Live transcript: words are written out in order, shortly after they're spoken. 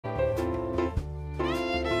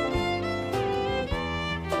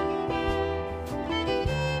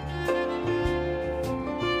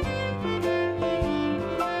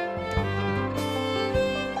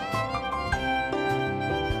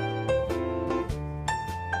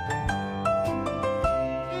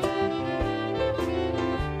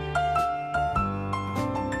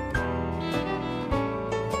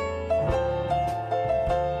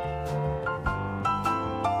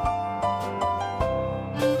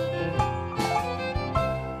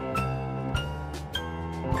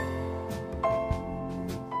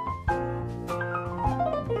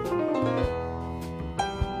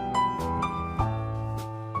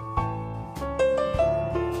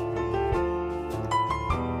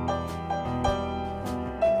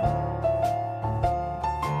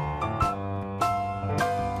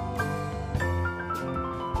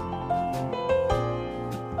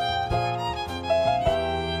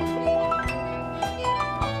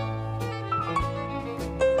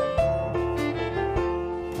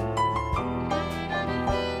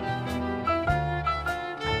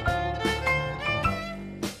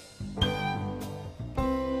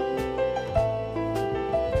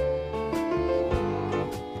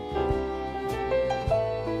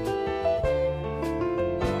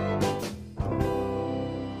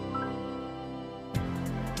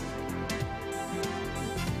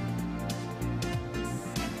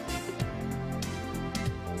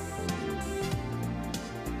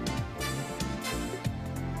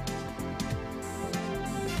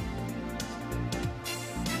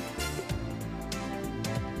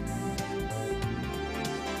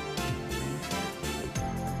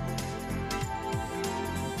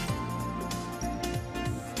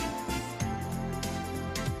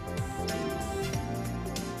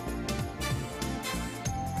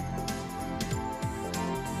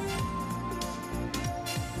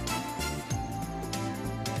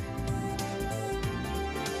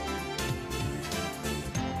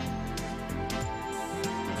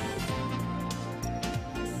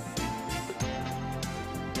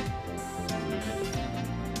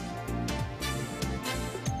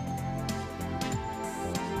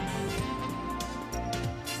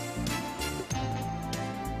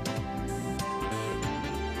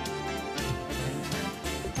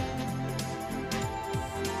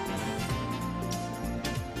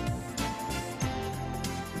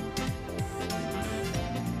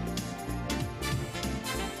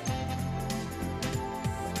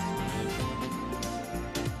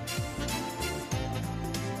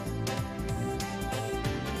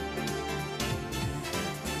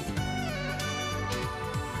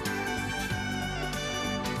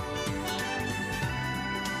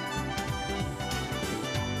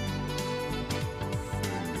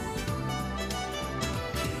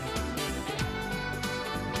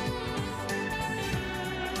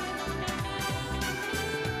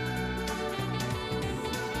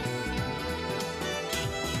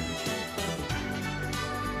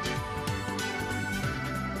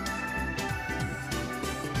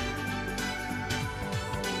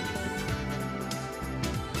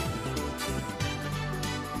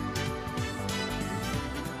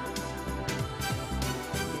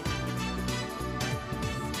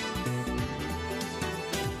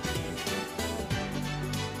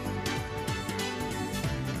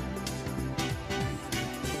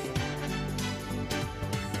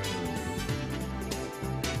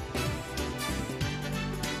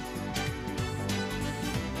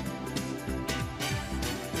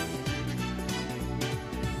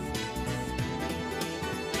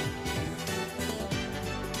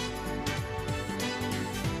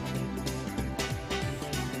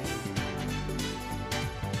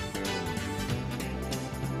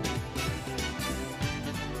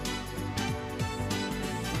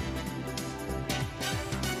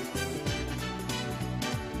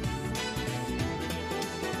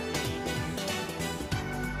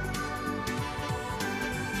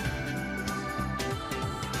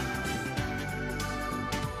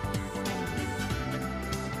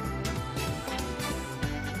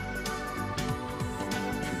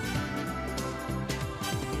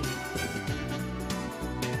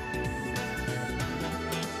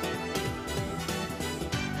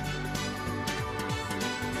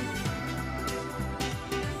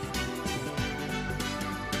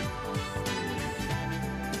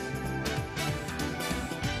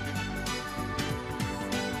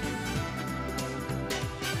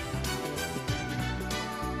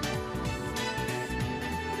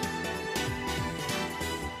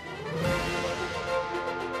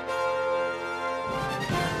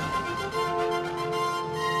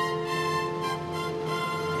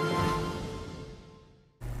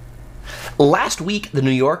Last week, The New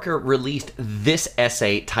Yorker released this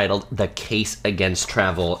essay titled The Case Against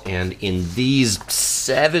Travel, and in these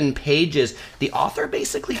 7 pages, the author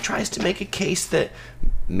basically tries to make a case that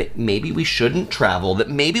maybe we shouldn't travel, that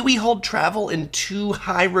maybe we hold travel in too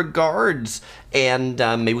high regards, and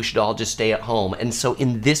maybe we should all just stay at home. And so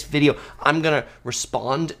in this video, I'm going to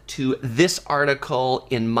respond to this article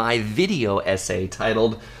in my video essay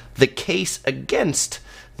titled The Case Against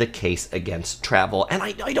Travel. And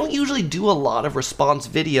I don't usually do a lot of response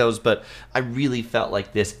videos, but I really felt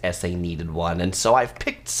like this essay needed one. And so I've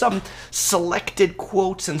picked some selected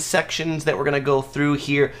quotes and sections that we're going to go through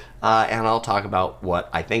here, and I'll talk about what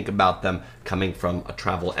I think about them coming from a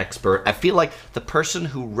travel expert. I feel like the person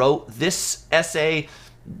who wrote this essay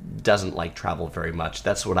doesn't like travel very much.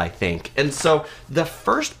 That's what I think. And so the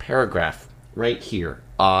first paragraph right here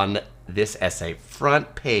on this essay,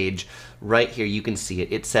 front page, right here, you can see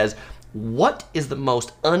it. It says, "What is the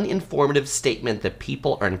most uninformative statement that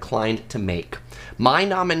people are inclined to make? My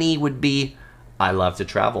nominee would be, I love to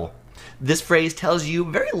travel." This phrase tells you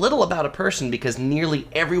very little about a person because nearly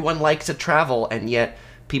everyone likes to travel, and yet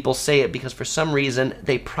people say it because for some reason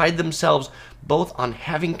they pride themselves both on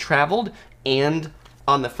having traveled and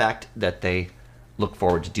on the fact that they look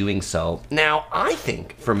forward to doing so. Now, I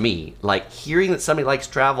think for me, like, hearing that somebody likes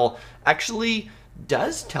travel actually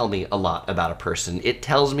does tell me a lot about a person. It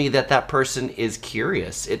tells me that that person is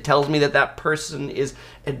curious. It tells me that that person is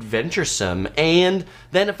adventuresome. And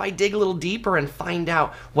then if I dig a little deeper and find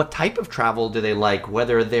out what type of travel do they like,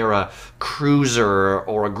 whether they're a cruiser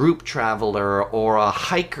or a group traveler or a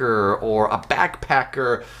hiker or a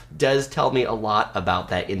backpacker, does tell me a lot about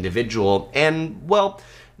that individual. And, well,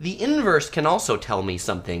 the inverse can also tell me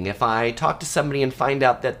something. If I talk to somebody and find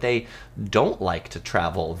out that they don't like to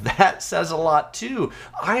travel, that says a lot too.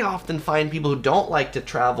 I often find people who don't like to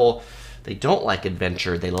travel, they don't like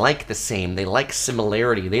adventure, they like the same, they like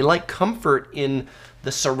similarity, they like comfort in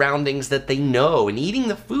the surroundings that they know, in eating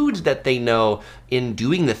the foods that they know, in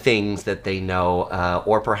doing the things that they know,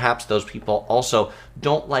 or perhaps those people also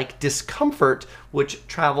don't like discomfort, which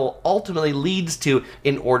travel ultimately leads to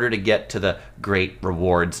in order to get to the great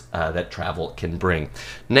rewards that travel can bring.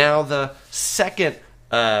 Now, the second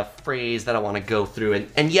phrase that I want to go through,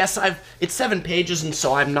 and yes, it's 7 pages, and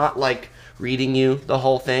so I'm not like reading you the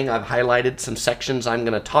whole thing. I've highlighted some sections I'm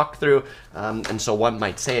going to talk through, and so one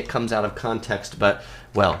might say it comes out of context, but,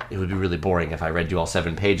 well, it would be really boring if I read you all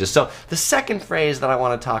 7 pages. So the second phrase that I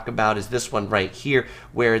want to talk about is this one right here,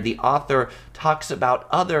 where the author talks about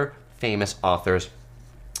other famous authors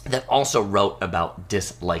that also wrote about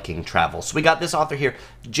disliking travel. So we got this author here,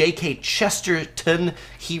 J.K. Chesterton.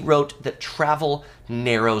 He wrote that travel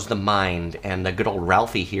narrows the mind, and the good old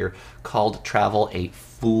Ralphie here called travel a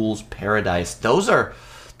fool's paradise. Those are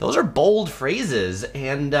bold phrases,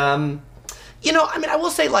 and you know, I mean, I will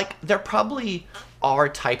say, like, there probably are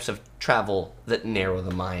types of travel that narrow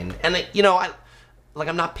the mind, and you know,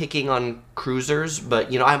 I'm not picking on cruisers,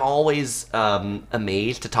 but, you know, I'm always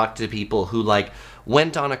amazed to talk to people who, like,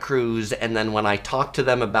 went on a cruise, and then when I talk to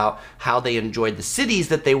them about how they enjoyed the cities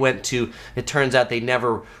that they went to, it turns out they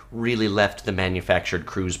never really left the manufactured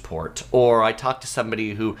cruise port. Or I talked to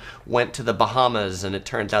somebody who went to the Bahamas, and it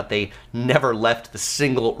turns out they never left the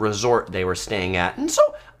single resort they were staying at. And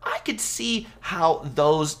so I could see how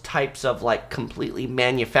those types of, like, completely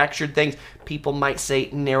manufactured things, people might say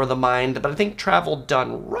narrow the mind, but I think travel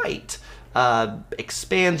done right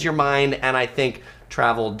expands your mind, and I think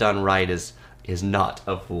travel done right is not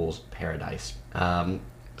a fool's paradise.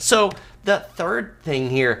 So the third thing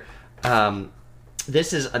here,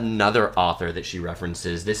 this is another author that she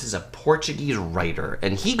references. This is a Portuguese writer,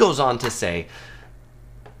 and he goes on to say,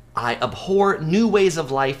 "I abhor new ways of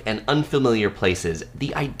life and unfamiliar places.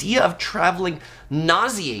 The idea of traveling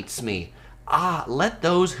nauseates me. Ah, let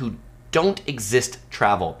those who don't exist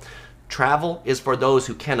travel. Travel is for those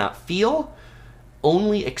who cannot feel.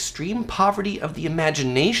 Only extreme poverty of the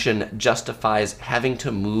imagination justifies having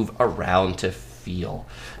to move around to feel."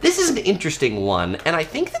 This is an interesting one, and I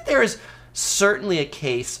think that there is certainly a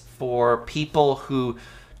case for people who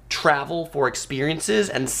travel for experiences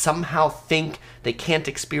and somehow think they can't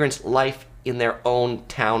experience life in their own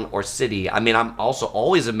town or city. I mean, I'm also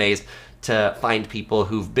always amazed to find people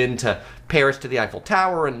who've been to Paris to the Eiffel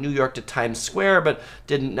Tower and New York to Times Square, but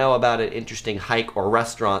didn't know about an interesting hike or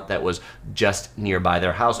restaurant that was just nearby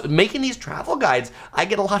their house. Making these travel guides, I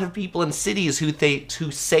get a lot of people in cities who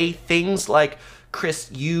say things like, "Chris,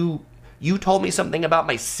 you told me something about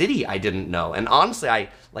my city I didn't know." And honestly, I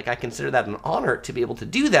consider that an honor to be able to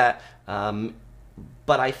do that.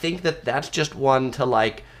 But I think that that's just one to,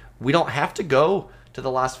 like, we don't have to go to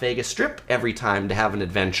the Las Vegas Strip every time to have an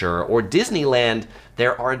adventure, or Disneyland,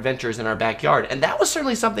 there are adventures in our backyard. And that was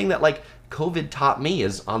certainly something that like COVID taught me.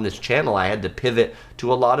 Is on this channel I had to pivot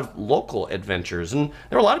to a lot of local adventures, and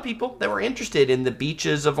there were a lot of people that were interested in the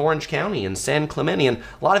beaches of Orange County and San Clemente, and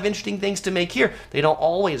a lot of interesting things to make here. They don't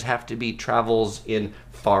always have to be travels in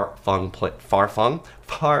far-flung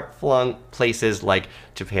places like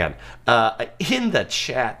Japan. In the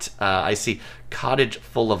chat, I see Cottage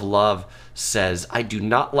Full of Love says, I do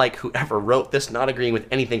not like whoever wrote this, not agreeing with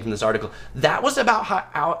anything from this article. That was about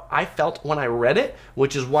how I felt when I read it,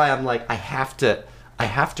 which is why I'm like, I have to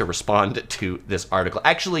respond to this article.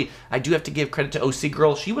 Actually, I do have to give credit to OC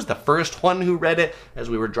Girl. She was the first one who read it as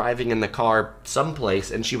we were driving in the car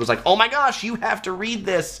someplace, and she was like, oh my gosh, you have to read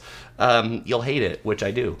this. You'll hate it, which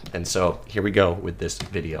I do. And so here we go with this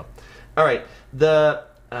video. All right, the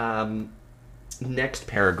next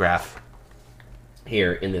paragraph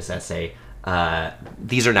here in this essay,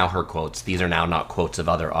 these are now her quotes. These are now not quotes of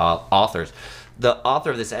other authors. The author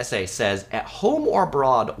of this essay says, at home or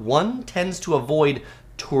abroad, one tends to avoid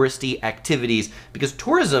touristy activities because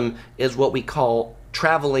tourism is what we call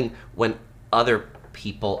traveling when other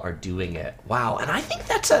people are doing it. Wow, and I think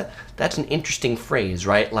that's an interesting phrase,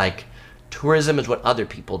 right? Like, tourism is what other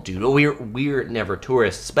people do. We're never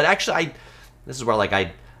tourists. But actually, this is where like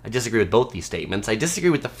I disagree with both these statements. I disagree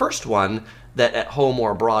with the first one, that at home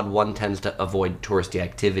or abroad, one tends to avoid touristy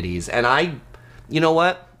activities. And you know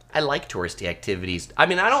what? I like touristy activities. I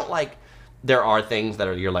mean, I don't like, there are things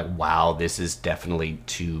that you're like, wow, this is definitely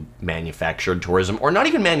too manufactured tourism, or not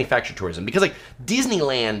even manufactured tourism, because like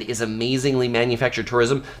Disneyland is amazingly manufactured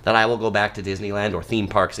tourism that I will go back to Disneyland or theme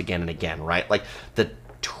parks again and again, right? Like the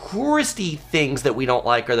touristy things that we don't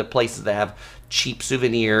like are the places that have cheap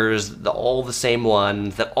souvenirs, all the same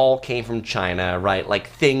ones that all came from China, right? Like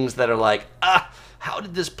things that are like, how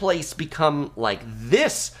did this place become like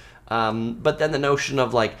this? But then the notion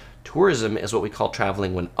of like tourism is what we call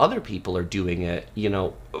traveling when other people are doing it. You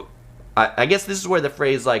know, I guess this is where the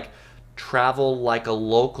phrase like travel like a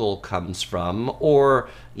local comes from, or,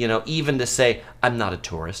 you know, even to say, I'm not a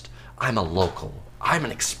tourist, I'm a local, I'm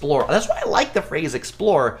an explorer. That's why I like the phrase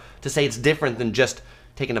explorer, to say it's different than just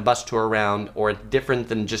taking a bus tour around, or different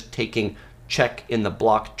than just taking check in the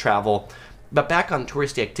block travel. But back on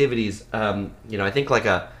touristy activities, you know, I think like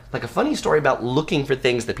a funny story about looking for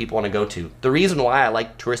things that people want to go to. The reason why I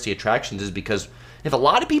like touristy attractions is because if a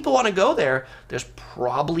lot of people want to go there, there's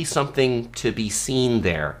probably something to be seen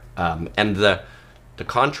there. And the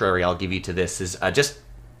contrary I'll give you to this is just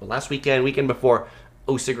last weekend before,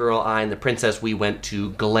 Girl, I, and the princess, we went to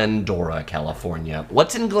Glendora, California.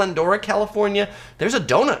 What's in Glendora, California? There's a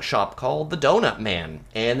donut shop called the Donut Man,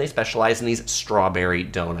 and they specialize in these strawberry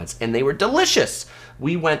donuts, and they were delicious.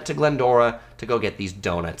 We went to Glendora to go get these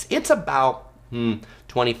donuts. It's about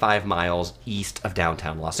 25 miles east of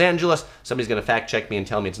downtown Los Angeles. Somebody's going to fact check me and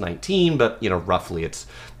tell me it's 19, but, you know, roughly it's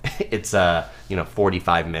a,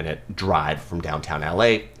 45-minute drive from downtown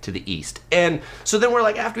LA to the east. And so then we're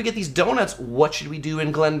like, after we get these donuts, what should we do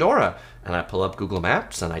in Glendora? And I pull up Google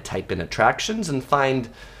Maps and I type in attractions and find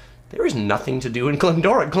there is nothing to do in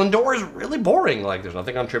Glendora. Glendora is really boring. Like, there's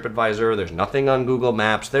nothing on TripAdvisor, there's nothing on Google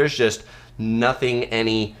Maps, there's just nothing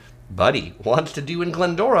anybody wants to do in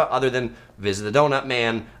Glendora other than visit the Donut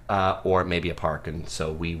Man or maybe a park. And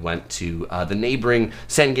so we went to the neighboring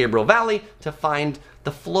San Gabriel Valley to find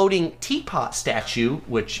the floating teapot statue,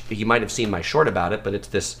 which you might have seen my short about it, but it's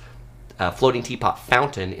this floating teapot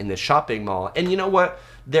fountain in this shopping mall. And you know what?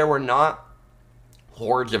 There were not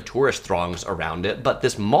hordes of tourist throngs around it, but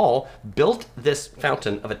this mall built this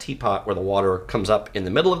fountain of a teapot where the water comes up in the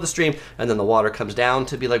middle of the stream and then the water comes down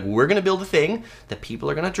to be like, we're going to build a thing that people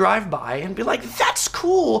are going to drive by and be like, that's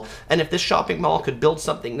cool. And if this shopping mall could build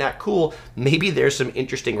something that cool, maybe there's some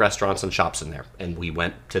interesting restaurants and shops in there. And we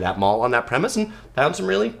went to that mall on that premise and found some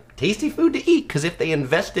really tasty food to eat, because if they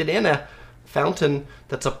invested in a fountain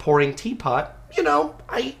that's a pouring teapot, you know,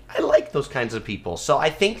 I like those kinds of people. So I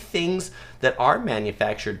think things that are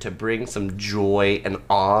manufactured to bring some joy and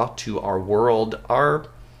awe to our world are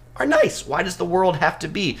nice. Why does the world have to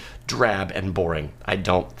be drab and boring? I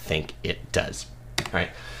don't think it does. All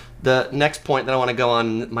right. The next point that I want to go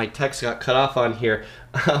on, my text got cut off on here,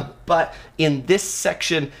 but in this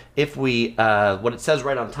section, if we, what it says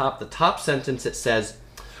right on top, the top sentence, it says,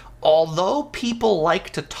 although people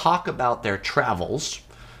like to talk about their travels,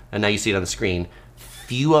 and now you see it on the screen,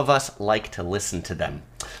 few of us like to listen to them.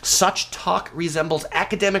 Such talk resembles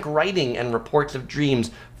academic writing and reports of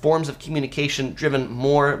dreams forms of communication driven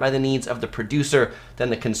more by the needs of the producer than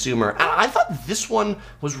the consumer. And I thought this one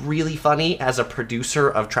was really funny as a producer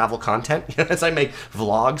of travel content, as I make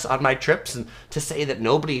vlogs on my trips, and to say that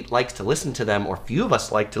nobody likes to listen to them, or few of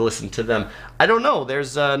us like to listen to them. I don't know,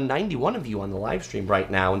 there's 91 of you on the live stream right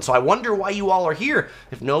now, and so I wonder why you all are here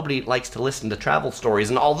if nobody likes to listen to travel stories.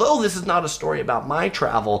 And although this is not a story about my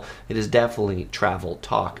travel, it is definitely travel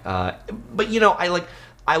talk. But you know,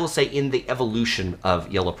 I will say, in the evolution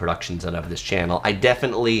of Yellow Productions and of this channel, I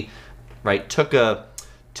definitely, took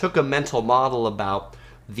a mental model about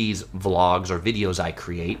these vlogs or videos I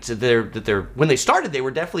create. So when they started, they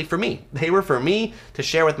were definitely for me. They were for me to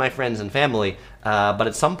share with my friends and family. But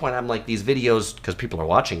at some point, I'm like, these videos, because people are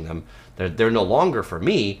watching them, they're no longer for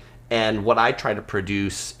me. And what I try to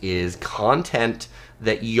produce is content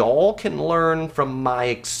that y'all can learn from my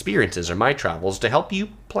experiences or my travels to help you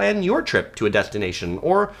plan your trip to a destination,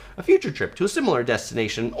 or a future trip to a similar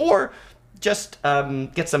destination, or just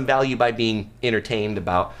get some value by being entertained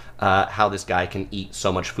about how this guy can eat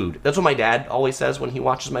so much food. That's what my dad always says when he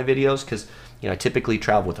watches my videos, because I typically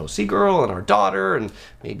travel with OC Girl and our daughter, and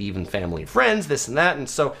maybe even family and friends, this and that. And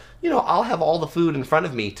so, I'll have all the food in front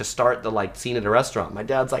of me to start the scene at a restaurant. My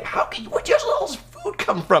dad's like, where'd all this food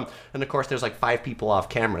come from? And of course, there's 5 people off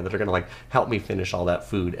camera that are gonna help me finish all that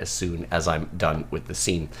food as soon as I'm done with the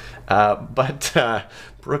scene. But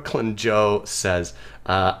Brooklyn Joe says,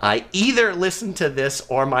 I either listen to this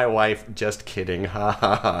or my wife. Just kidding. Ha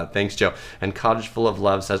ha ha. Thanks, Joe. And Cottage Full of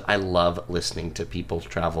Love says, I love listening to people's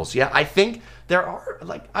travels. Yeah, I think there are,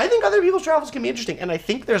 I think other people's travels can be interesting. And I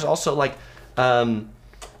think there's also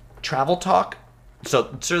travel talk.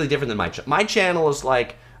 So it's really different than my channel. My channel is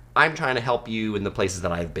I'm trying to help you in the places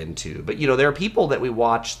that I've been to. But there are people that we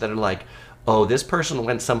watch that are oh, this person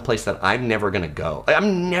went someplace that I'm never going to go.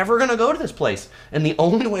 I'm never going to go to this place. And the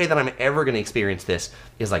only way that I'm ever going to experience this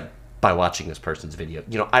is by watching this person's video.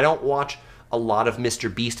 I don't watch a lot of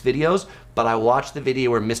Mr. Beast videos, but I watched the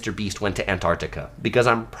video where Mr. Beast went to Antarctica, because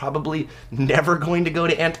I'm probably never going to go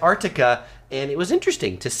to Antarctica. And it was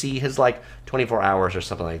interesting to see his 24 hours or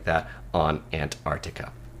something like that on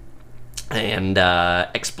Antarctica. And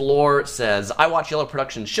Explore says, I watch Yellow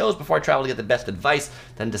Productions shows before I travel to get the best advice,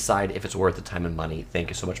 then decide if it's worth the time and money. Thank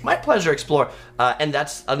you so much. My pleasure, Explore. And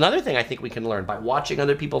that's another thing I think we can learn by watching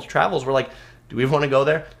other people's travels. We're do we want to go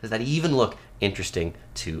there? Does that even look interesting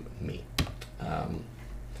to me?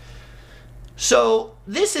 So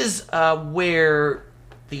this is where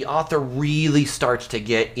the author really starts to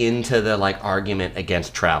get into the argument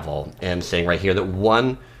against travel, and saying right here that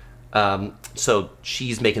one, so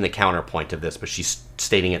she's making the counterpoint of this, but she's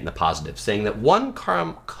stating it in the positive, saying that one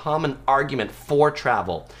common argument for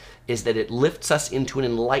travel is that it lifts us into an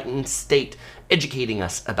enlightened state, educating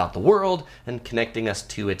us about the world and connecting us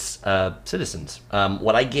to its citizens.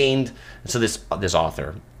 What I gained, so this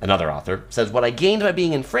author, another author, says, what I gained by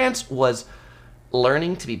being in France was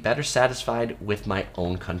learning to be better satisfied with my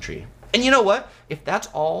own country. And you know what? If that's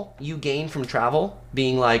all you gain from travel,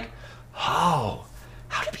 being oh,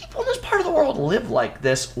 how do people in this part of the world live like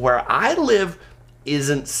this? Where I live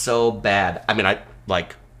isn't so bad. I mean,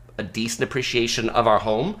 a decent appreciation of our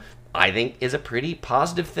home, I think, is a pretty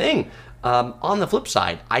positive thing. On the flip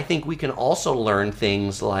side, I think we can also learn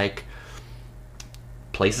things like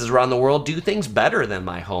places around the world do things better than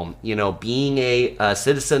my home. Being a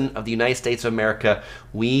citizen of the United States of America,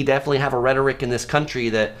 we definitely have a rhetoric in this country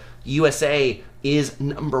that USA is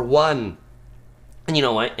 #1. And you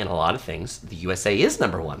know what? In a lot of things, the USA is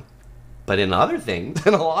 #1. But in other things,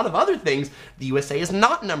 in a lot of other things, the USA is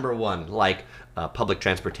not #1, like public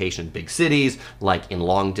transportation in big cities, like in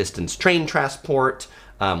long-distance train transport.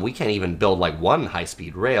 We can't even build one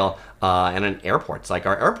high-speed rail, and in airports.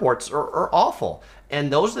 Our airports are awful. And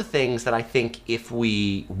those are the things that I think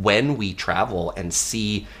when we travel and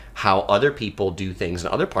see how other people do things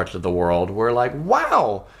in other parts of the world, we're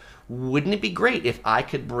wow, wouldn't it be great if I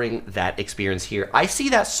could bring that experience here? I see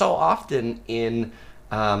that so often in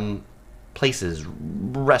places,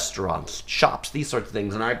 restaurants, shops, these sorts of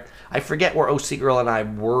things. And I forget where OC Girl and I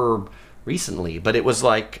were recently, but it was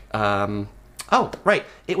oh, right,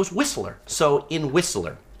 it was Whistler. So in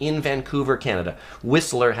Whistler, in Vancouver, Canada,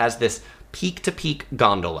 Whistler has this peak-to-peak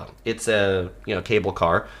gondola. It's a cable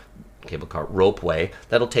car ropeway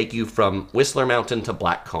that'll take you from Whistler Mountain to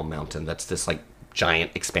Blackcomb Mountain. That's this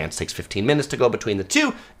giant expanse. Takes 15 minutes to go between the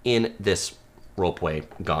two in this ropeway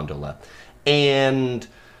gondola. And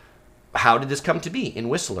how did this come to be in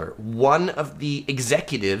Whistler? One of the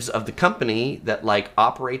executives of the company that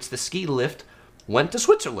operates the ski lift went to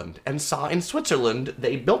Switzerland and saw in Switzerland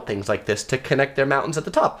they built things like this to connect their mountains at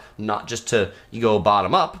the top. Not just to you go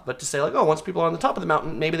bottom up, but to say like, oh, once people are on the top of the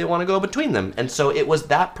mountain, maybe they want to go between them. And so it was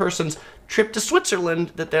that person's trip to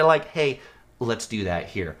Switzerland that they're like, hey, let's do that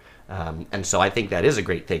here. And so I think that is a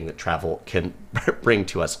great thing that travel can bring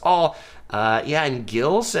to us all. Yeah, and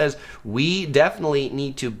Gil says, we definitely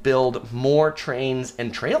need to build more trains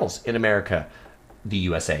and trails in America, the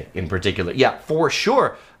USA in particular. Yeah, for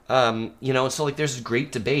sure. You know, so like there's this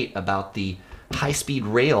great debate about the high-speed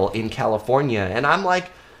rail in California. And I'm like,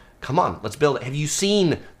 come on, let's build it. Have you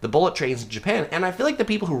seen the bullet trains in Japan? And I feel like the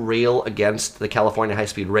people who rail against the California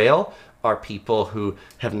high-speed rail are people who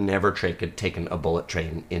have never taken a bullet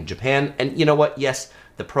train in Japan. And you know what? Yes,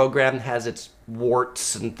 the program has its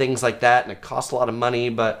warts and things like that, and it costs a lot of money,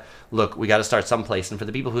 but look, we got to start someplace. And for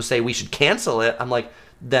the people who say we should cancel it, I'm like,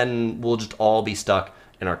 then we'll just all be stuck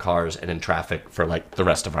in our cars and in traffic for like the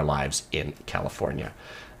rest of our lives in California.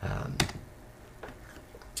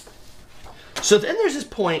 So then there's this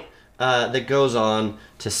point that goes on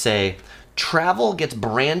to say, travel gets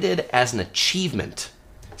branded as an achievement.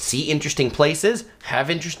 See interesting places, have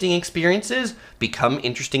interesting experiences, become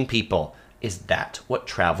interesting people. Is that what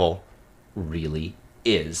travel really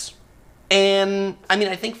is? And I mean,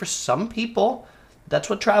 I think for some people, that's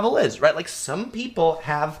what travel is, right? Like some people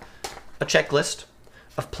have a checklist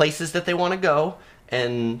of places that they want to go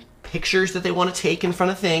and pictures that they want to take in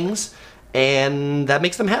front of things, and that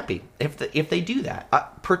makes them happy if they do that.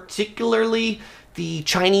 Particularly the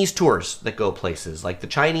Chinese tours that go places. Like the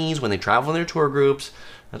Chinese, when they travel in their tour groups,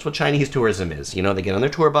 that's what Chinese tourism is. You know, they get on their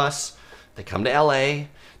tour bus, they come to LA,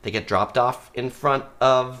 they get dropped off in front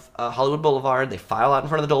of Hollywood Boulevard, they file out in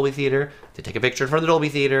front of the Dolby Theater, they take a picture in front of the Dolby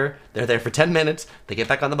Theater, they're there for 10 minutes, they get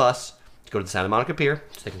back on the bus, go to the Santa Monica Pier,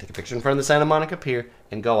 so they can take a picture in front of the Santa Monica Pier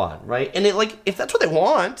and go on, right? And it, like, if that's what they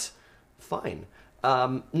want, fine.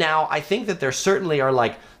 Now, I think that there certainly are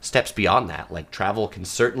like steps beyond that. Like travel can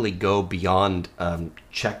certainly go beyond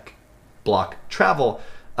check block travel,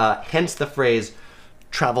 hence the phrase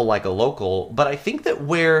travel like a local. But I think that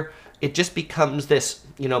where it just becomes this,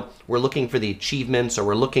 you know, we're looking for the achievements or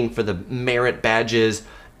we're looking for the merit badges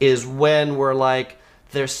is when we're like,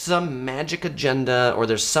 there's some magic agenda or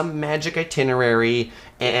there's some magic itinerary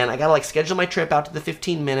and I gotta like schedule my trip out to the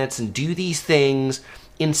 15 minutes and do these things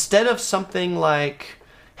instead of something like,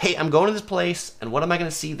 hey, I'm going to this place and what am I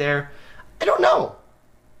gonna see there? I don't know.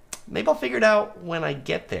 Maybe I'll figure it out when I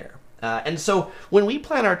get there. And so when we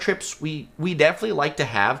plan our trips, we definitely like to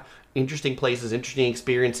have interesting places, interesting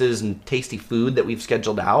experiences, and tasty food that we've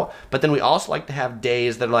scheduled out. But then we also like to have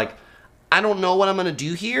days that are like, I don't know what I'm gonna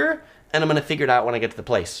do here, and I'm going to figure it out when I get to the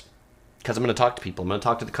place. Because I'm going to talk to people. I'm going to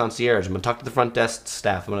talk to the concierge. I'm going to talk to the front desk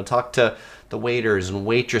staff. I'm going to talk to the waiters and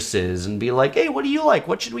waitresses and be like, hey, what do you like?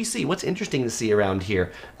 What should we see? What's interesting to see around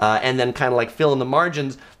here? And then kind of like fill in the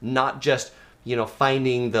margins, not just, you know,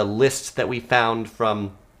 finding the lists that we found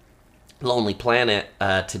from Lonely Planet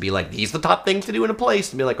to be like, these are the top things to do in a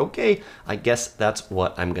place. And be like, okay, I guess that's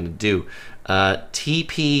what I'm going to do.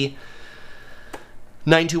 TP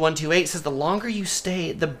 92128 says the longer you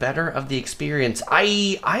stay, the better of the experience.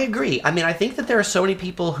 I agree. I mean, I think that there are so many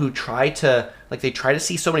people who try to, like, they try to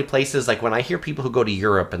see so many places. Like, when I hear people who go to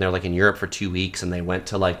Europe and they're, like, in Europe for 2 weeks and they went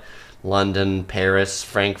to, like, London, Paris,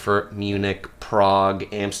 Frankfurt, Munich,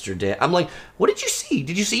 Prague, Amsterdam. I'm like, what did you see?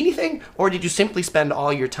 Did you see anything? Or did you simply spend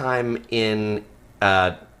all your time in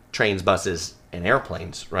trains, buses, and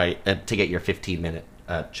airplanes, right, to get your 15-minute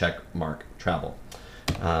check mark travel?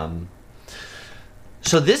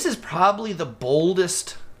 So this is probably the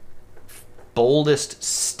boldest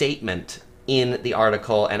statement in the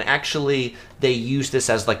article, and actually they use this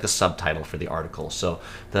as like the subtitle for the article. So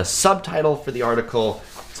the subtitle for the article,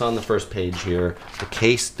 it's on the first page here.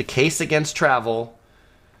 The case against travel.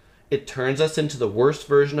 It turns us into the worst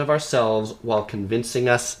version of ourselves while convincing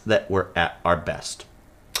us that we're at our best.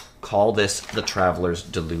 Call this the traveler's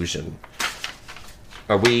delusion.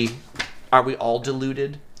 Are we all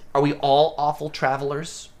deluded? Are we all awful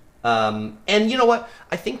travelers? And you know what?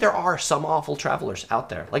 I think there are some awful travelers out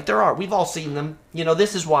there. Like there are. We've all seen them. You know,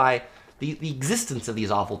 this is why the existence of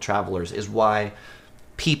these awful travelers is why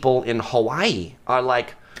people in Hawaii are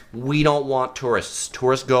like, we don't want tourists.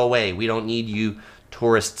 Tourists go away. We don't need you.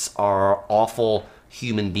 Tourists are awful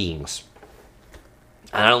human beings.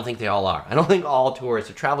 And I don't think they all are. I don't think all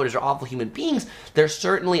tourists or travelers are awful human beings. There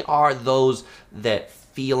certainly are those that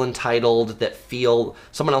feel entitled, that feel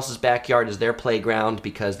someone else's backyard is their playground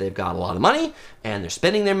because they've got a lot of money and they're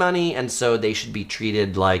spending their money, and so they should be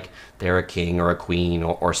treated like they're a king or a queen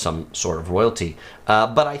or some sort of royalty.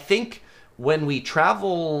 But I think when we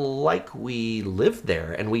travel like we live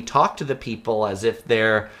there and we talk to the people as if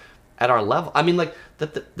they're at our level. I mean, like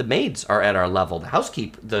the maids are at our level, the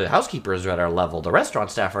housekeepers are at our level, the restaurant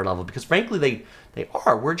staff are at our level, because frankly they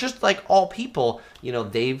are. We're just like all people. You know,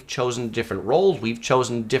 they've chosen different roles, we've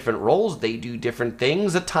chosen different roles, they do different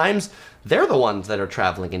things. At times they're the ones that are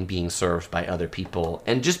traveling and being served by other people,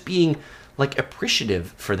 and just being like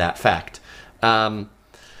appreciative for that fact.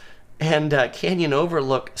 Canyon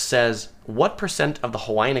Overlook says, what percent of the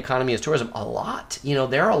Hawaiian economy is tourism? A lot. You know,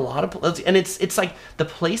 there are a lot of, and it's like the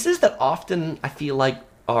places that often I feel like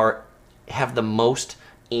have the most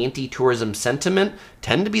anti-tourism sentiment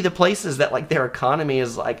tend to be the places that like their economy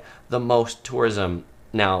is like the most tourism.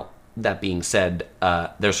 Now, that being said,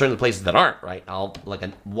 there's certainly places that aren't, right?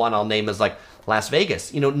 One I'll name is like Las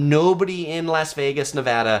Vegas. You know, nobody in Las Vegas,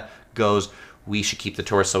 Nevada goes, we should keep the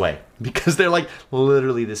tourists away, because they're like,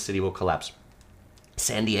 literally this city will collapse.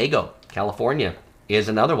 San Diego, California is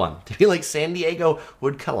another one. To be like, San Diego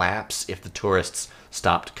would collapse if the tourists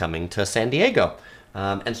stopped coming to San Diego.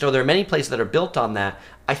 And so there are many places that are built on that.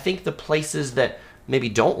 I think the places that maybe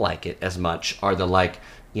don't like it as much are the like,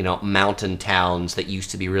 you know, mountain towns that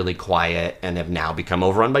used to be really quiet and have now become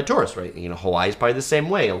overrun by tourists, right? You know, Hawaii is probably the same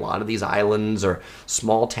way. A lot of these islands or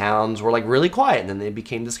small towns were like really quiet, and then they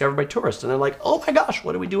became discovered by tourists, and they're like, oh my gosh,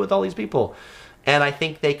 what do we do with all these people? And I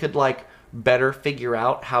think they could like better figure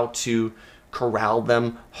out how to corral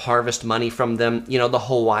them, harvest money from them. You know, the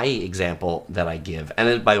Hawaii example that I give,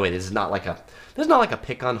 and by the way, this is not like a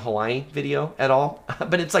pick on Hawaii video at all,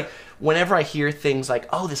 but it's like whenever I hear things like,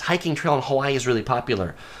 oh, this hiking trail in Hawaii is really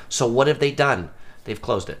popular, so what have they done? They've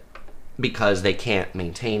closed it because they can't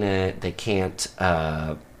maintain it, they can't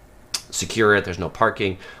secure it, there's no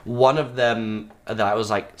parking. One of them that I was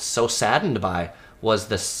like so saddened by was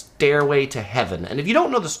the Stairway to Heaven. And if you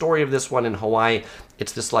don't know the story of this one in Hawaii,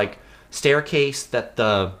 it's this like staircase that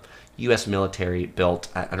the U.S. military built.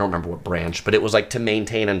 I don't remember what branch, but it was like to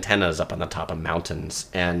maintain antennas up on the top of mountains.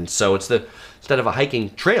 And so instead of a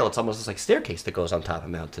hiking trail, it's almost this like staircase that goes on top of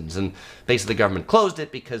mountains. And basically the government closed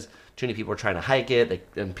it because too many people were trying to hike it,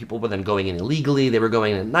 and people were then going in illegally. They were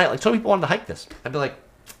going in at night. Like, so many people wanted to hike this. I'd be like,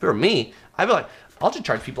 if it were me, I'd be like, I'll just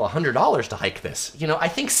charge people $100 to hike this. You know, I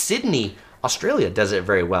think Sydney, Australia does it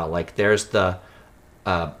very well. Like, there's the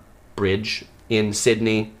bridge in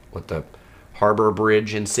Sydney, with the Harbour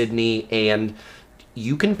Bridge in Sydney, and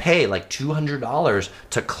you can pay like $200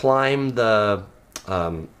 to climb the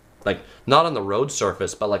like not on the road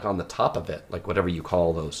surface, but like on the top of it, like whatever you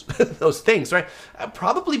call those those things, right?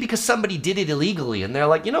 Probably because somebody did it illegally, and they're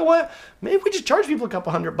like, you know what? Maybe we just charge people a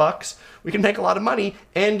couple $100. We can make a lot of money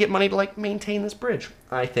and get money to like maintain this bridge.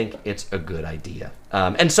 I think it's a good idea,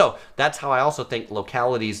 and so that's how I also think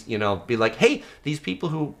localities, you know, be like, hey, these people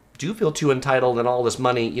who do feel too entitled and all this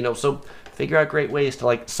money, you know, so figure out great ways to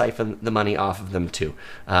like siphon the money off of them too.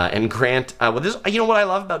 And Grant, this, you know, what I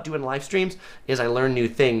love about doing live streams is I learn new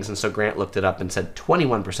things. And so Grant looked it up and said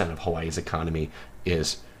 21% of Hawaii's economy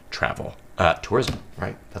is travel, tourism,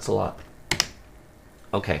 right? That's a lot.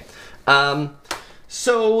 Okay.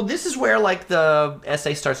 So this is where like the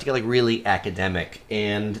essay starts to get like really academic,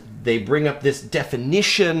 and they bring up this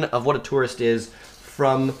definition of what a tourist is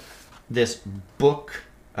from this book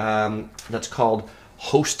that's called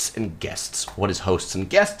Hosts and Guests. What is Hosts and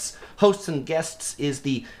Guests? Hosts and Guests is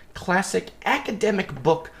the classic academic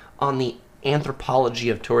book on the anthropology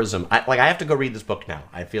of tourism. I have to go read this book now.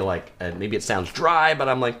 I feel like maybe it sounds dry, but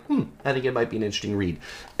I'm like, I think it might be an interesting read.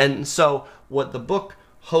 And so what the book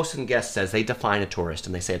Hosts and Guests says, they define a tourist,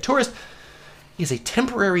 and they say a tourist is a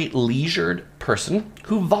temporary leisured person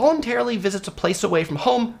who voluntarily visits a place away from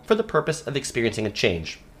home for the purpose of experiencing a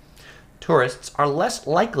change. Tourists are less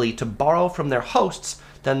likely to borrow from their hosts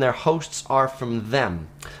than their hosts are from them,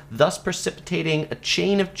 thus precipitating a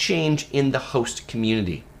chain of change in the host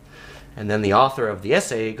community. And then the author of the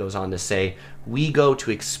essay goes on to say, we go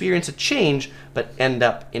to experience a change, but end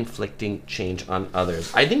up inflicting change on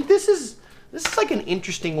others. I think this is like an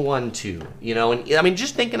interesting one too, you know, and I mean,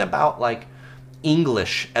 just thinking about like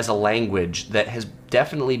English as a language that has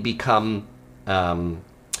definitely become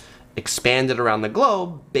expanded around the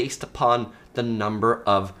globe based upon the number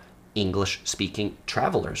of English-speaking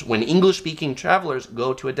travelers. When English-speaking travelers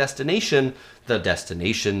go to a destination, the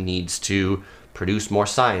destination needs to produce more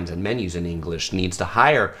signs and menus in English, needs to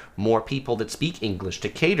hire more people that speak English to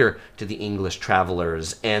cater to the English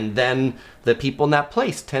travelers. And then the people in that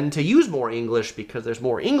place tend to use more English because there's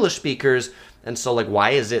more English speakers. And so, like,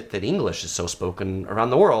 why is it that English is so spoken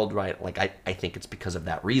around the world, right? Like, I think it's because of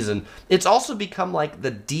that reason. It's also become, like,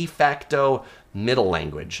 the de facto middle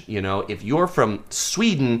language. You know, if you're from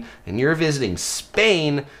Sweden and you're visiting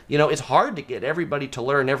Spain, you know, it's hard to get everybody to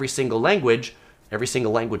learn every single language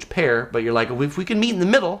pair, but you're like, well, if we can meet in the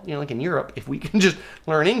middle, you know, like in Europe, if we can just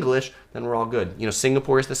learn English, then we're all good. You know,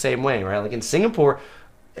 Singapore is the same way, right? Like in Singapore,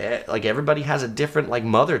 like everybody has a different like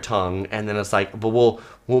mother tongue, and then it's like, but we'll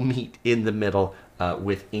meet in the middle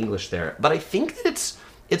with English there. But I think that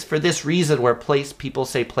it's for this reason where people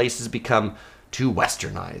say places become too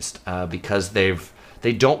westernized because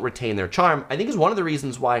they don't retain their charm. I think is one of the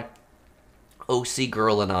reasons why OC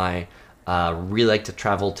Girl and I really like to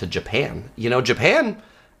travel to Japan. You know, Japan,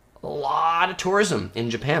 a lot of tourism in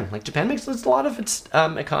Japan. Like Japan makes a lot of its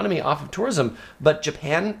economy off of tourism, but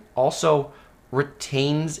Japan also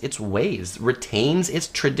retains its ways, retains its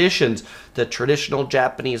traditions, the traditional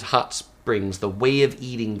Japanese hot springs, the way of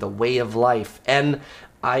eating, the way of life. And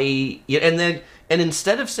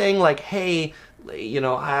instead of saying like, hey, you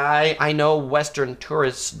know, I know Western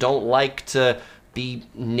tourists don't like to be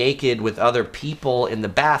naked with other people in the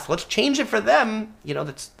bath. Let's change it for them. You know,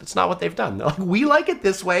 that's not what they've done. They're like, we like it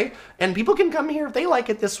this way, and people can come here if they like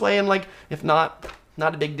it this way. And like, if not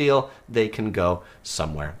a big deal. They can go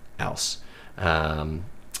somewhere else.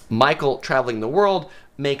 Michael, traveling the world,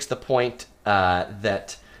 makes the point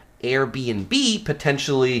that Airbnb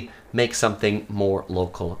potentially makes something more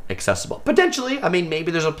local accessible. Potentially, I mean,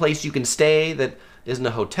 maybe there's a place you can stay that isn't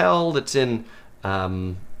a hotel that's in,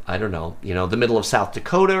 I don't know, you know, the middle of South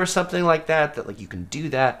Dakota or something like that like you can do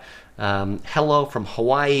that. Hello from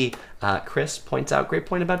Hawaii. Chris points out, great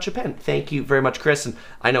point about Japan. Thank you very much, Chris. And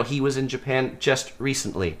I know he was in Japan just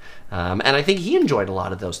recently. And I think he enjoyed a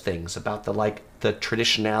lot of those things about the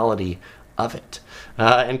traditionality of it.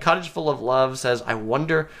 And Cottage Full of Love says, I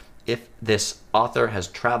wonder if this author has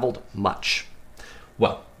traveled much.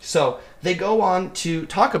 Well, so they go on to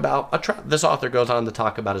talk about, this author goes on to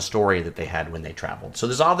talk about a story that they had when they traveled. So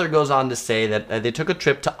this author goes on to say that they took a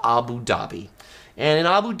trip to Abu Dhabi. And in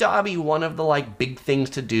Abu Dhabi, one of the big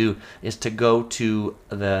things to do is to go to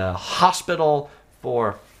the hospital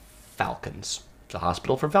for falcons. It's a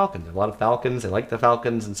hospital for falcons. There's a lot of falcons. They like the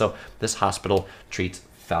falcons. And so this hospital treats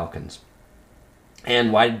falcons.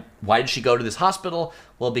 And why did she go to this hospital?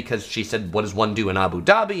 Well, because she said, what does one do in Abu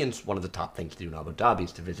Dhabi? And one of the top things to do in Abu Dhabi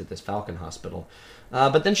is to visit this falcon hospital.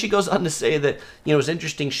 But then she goes on to say that, you know, it was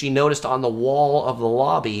interesting. She noticed on the wall of the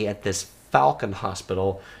lobby at this falcon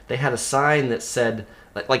hospital, they had a sign that said,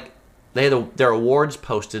 like they had their awards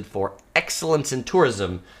posted for excellence in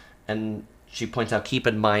tourism. And she points out, keep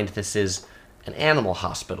in mind, this is an animal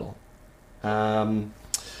hospital.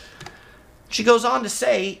 She goes on to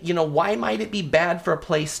say, you know, why might it be bad for a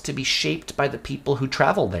place to be shaped by the people who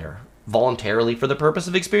travel there voluntarily for the purpose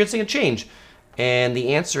of experiencing a change? And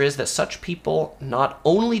the answer is that such people not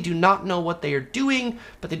only do not know what they are doing,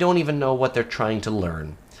 but they don't even know what they're trying to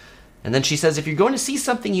learn. And then she says, if you're going to see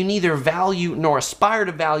something you neither value nor aspire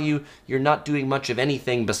to value, you're not doing much of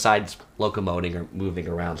anything besides locomoting or moving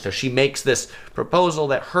around. So she makes this proposal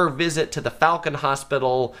that her visit to the Falcon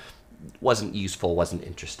Hospital wasn't useful, wasn't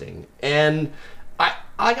interesting. And I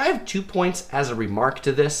have 2 points as a remark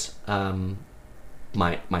to this.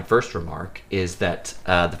 My first remark is that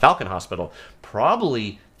the Falcon Hospital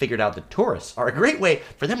probably figured out that tourists are a great way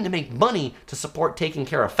for them to make money to support taking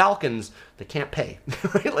care of falcons that can't pay,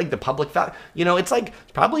 right? Like the public falcon. You know, it's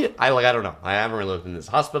probably, I don't know. I haven't really lived in this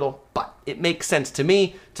hospital, but it makes sense to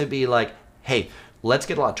me to be like, hey, let's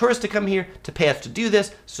get a lot of tourists to come here to pay us to do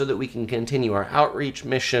this so that we can continue our outreach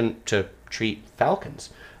mission to treat falcons.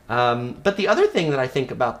 But the other thing that I think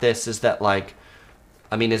about this is that,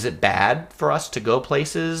 is it bad for us to go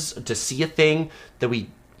places to see a thing that we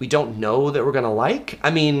don't know that we're going to like? I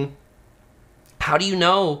mean, how do you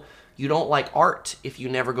know you don't like art if you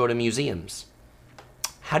never go to museums?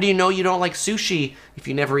 How do you know you don't like sushi if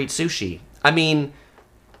you never eat sushi? I mean,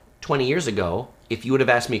 20 years ago, if you would have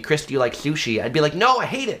asked me, Chris, do you like sushi? I'd be like, no, I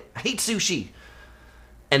hate it. I hate sushi.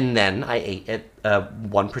 And then I ate at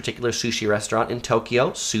one particular sushi restaurant in Tokyo,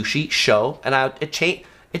 Sushi Show, and it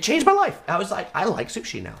changed my life. I was like, I like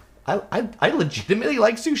sushi now. I legitimately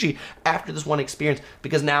like sushi after this one experience,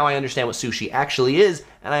 because now I understand what sushi actually is,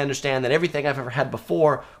 and I understand that everything I've ever had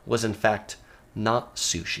before was in fact not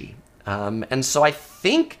sushi. And so I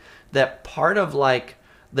think that part of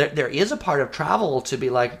there is a part of travel to be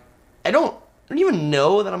like, I don't even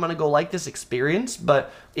know that I'm going to go like this experience,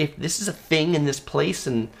 but if this is a thing in this place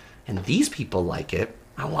and these people like it,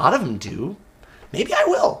 a lot of them do, maybe I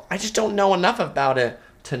will. I just don't know enough about it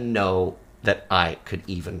to know that I could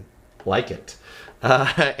even like it.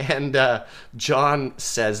 And John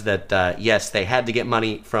says that, yes, they had to get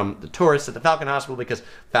money from the tourists at the Falcon Hospital because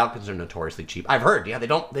falcons are notoriously cheap. I've heard, yeah, they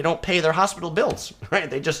don't pay their hospital bills, right?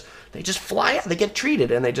 They just fly out, they get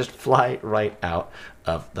treated, and they just fly right out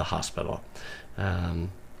of the hospital.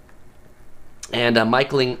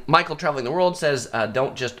 Michael traveling the world says,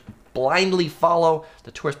 don't just blindly follow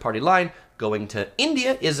the tourist party line. Going to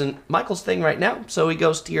India isn't Michael's thing right now, so he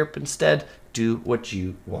goes to Europe instead. Do what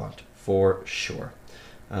you want, for sure.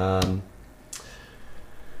 And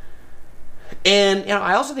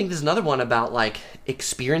I also think there's another one about like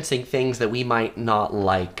experiencing things that we might not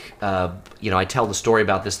like. I tell the story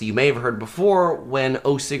about this that you may have heard before when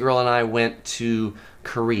Sigirl and I went to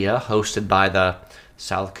Korea, hosted by the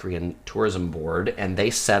South Korean Tourism Board, and they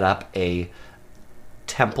set up a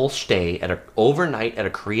temple stay overnight at a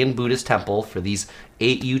Korean Buddhist temple for these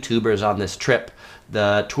 8 YouTubers on this trip.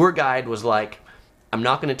 The tour guide was like, I'm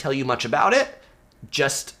not going to tell you much about it.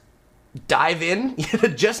 Just dive in.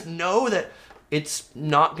 Just know that it's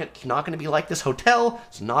not going to be like this hotel.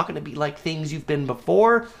 It's not going to be like things you've been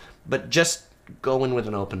before. But just go in with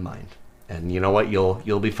an open mind. And you know what?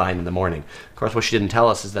 You'll be fine in the morning. Of course, what she didn't tell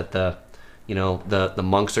us is that the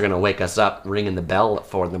monks are going to wake us up ringing the bell at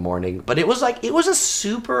 4 in the morning. But it was a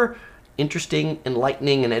super interesting,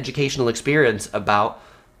 enlightening, and educational experience about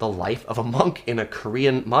the life of a monk in a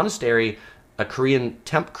Korean monastery, a Korean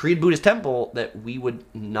Buddhist temple that we would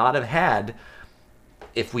not have had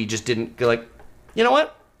if we just didn't go like, you know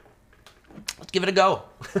what? Let's give it a go.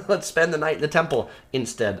 Let's spend the night in the temple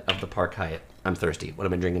instead of the Park Hyatt. I'm thirsty. What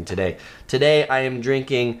am I drinking today? Today I am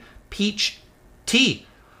drinking peach tea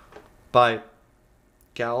by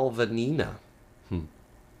Galvanina.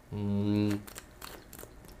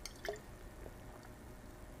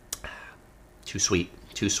 Too sweet.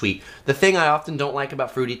 The thing I often don't like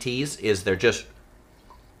about fruity teas is they're just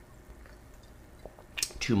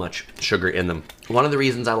too much sugar in them. One of the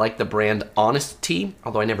reasons I like the brand Honest Tea,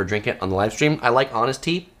 although I never drink it on the live stream, I like Honest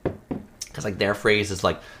Tea because like their phrase is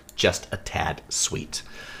like just a tad sweet.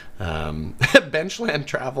 Benchland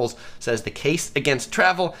Travels says the case against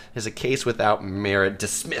travel is a case without merit.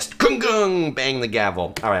 Dismissed. Gung gung. Bang the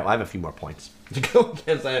gavel. All right, well, I have a few more points to go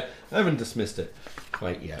against. I haven't dismissed it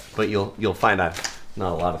quite yet, but you'll find out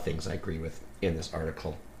not a lot of things I agree with in this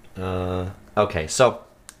article. Okay, so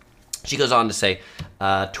she goes on to say,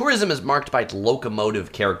 tourism is marked by its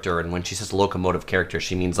locomotive character, and when she says locomotive character,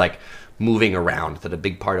 she means like moving around. That a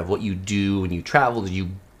big part of what you do when you travel is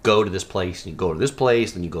you go to this place, and you go to this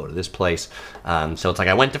place, and you go to this place. So it's like,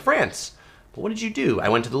 I went to France. But what did you do? I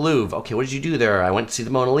went to the Louvre. Okay, what did you do there? I went to see the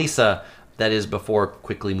Mona Lisa. That is before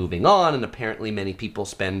quickly moving on, and apparently many people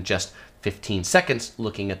spend just 15 seconds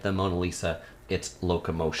looking at the Mona Lisa. It's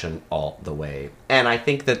locomotion all the way. And I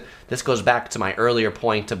think that this goes back to my earlier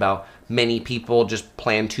point about many people just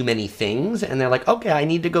plan too many things, and they're like, okay, I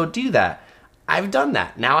need to go do that. I've done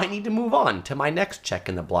that. Now I need to move on to my next check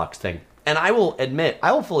in the blocks thing. And I will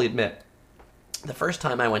fully admit, the first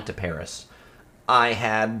time I went to Paris, I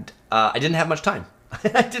didn't have much time.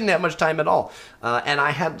 I didn't have much time at all. And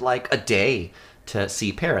I had like a day to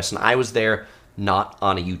see Paris. And I was there not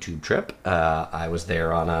on a YouTube trip. I was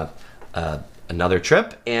there on another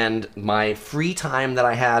trip. And my free time that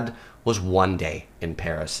I had was 1 day in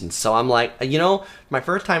Paris. And so I'm like, my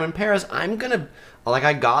first time in Paris, I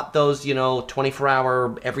got those,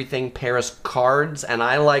 24-hour everything Paris cards. And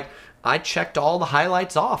I checked all the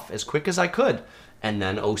highlights off as quick as I could. And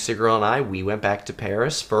then Sigirl and I, we went back to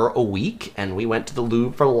Paris for a week, and we went to the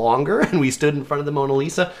Louvre for longer, and we stood in front of the Mona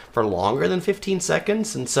Lisa for longer than 15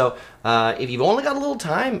 seconds. And so if you've only got a little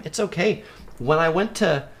time, it's okay. When I went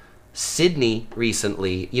to Sydney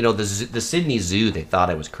recently, the Sydney Zoo, they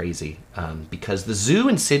thought I was crazy because the zoo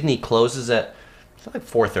in Sydney closes at like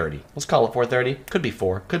 4:30. Let's call it 4:30. Could be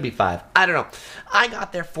 4, could be 5. I don't know. I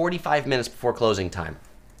got there 45 minutes before closing time.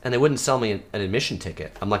 And they wouldn't sell me an admission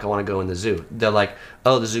ticket. I'm like, I want to go in the zoo. They're like,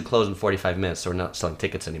 oh, the zoo closed in 45 minutes, so we're not selling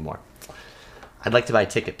tickets anymore. I'd like to buy a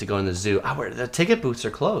ticket to go in the zoo. The ticket booths are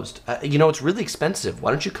closed. It's really expensive. Why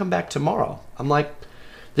don't you come back tomorrow? I'm like,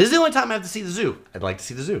 this is the only time I have to see the zoo. I'd like to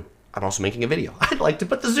see the zoo. I'm also making a video. I'd like to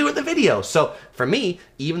put the zoo in the video. So for me,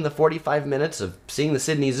 even the 45 minutes of seeing the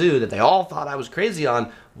Sydney Zoo that they all thought I was crazy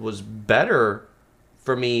on was better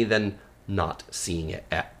for me than not seeing it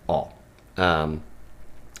at all.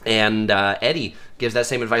 And Eddie gives that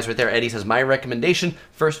same advice right there. Eddie says, my recommendation,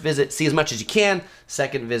 first visit, see as much as you can.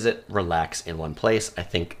 Second visit, relax in one place. I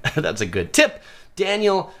think that's a good tip.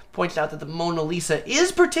 Daniel pointed out that the Mona Lisa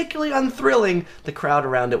is particularly unthrilling. The crowd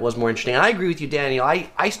around it was more interesting. I agree with you, Daniel.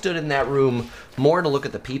 I stood in that room more to look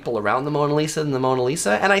at the people around the Mona Lisa than the Mona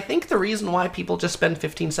Lisa. And I think the reason why people just spend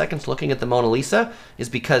 15 seconds looking at the Mona Lisa is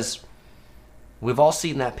because we've all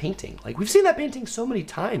seen that painting. Like, we've seen that painting so many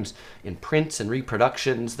times in prints and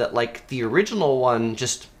reproductions that, like, the original one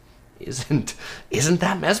just isn't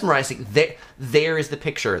that mesmerizing. There is the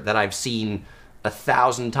picture that I've seen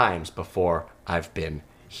 1,000 times before I've been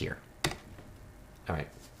here. All right.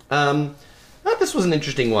 I thought this was an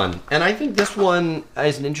interesting one, and I think this one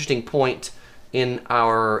is an interesting point in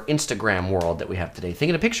our Instagram world that we have today,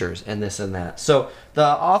 thinking of pictures and this and that. So the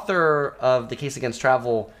author of The Case Against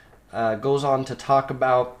Travel goes on to talk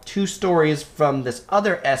about 2 stories from this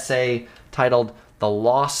other essay titled The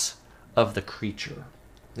Loss of the Creature.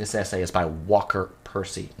 This essay is by Walker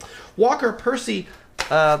Percy. Walker Percy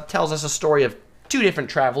tells us a story of 2 different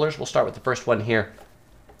travelers. We'll start with the first one here,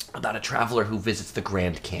 about a traveler who visits the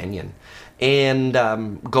Grand Canyon. And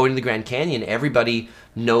going to the Grand Canyon, everybody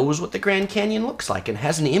knows what the Grand Canyon looks like and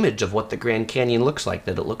has an image of what the Grand Canyon looks like,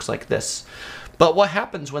 that it looks like this. But what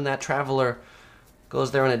happens when that traveler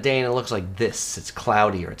goes there on a day and it looks like this? It's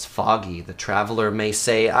cloudy or it's foggy. The traveler may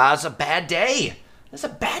say, it's a bad day. It's a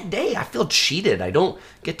bad day. I feel cheated. I don't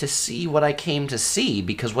get to see what I came to see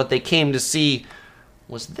because what they came to see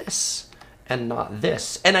was this and not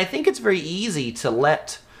this. And I think it's very easy to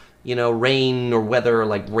let, rain or weather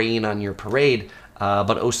like rain on your parade.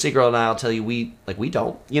 But Osigro and I'll tell you, we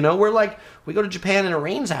don't. We're like, we go to Japan and it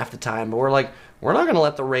rains half the time, but we're like, we're not going to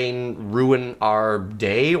let the rain ruin our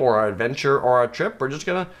day or our adventure or our trip. We're just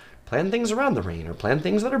going to plan things around the rain or plan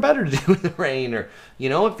things that are better to do with the rain. Or,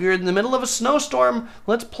 if you're in the middle of a snowstorm,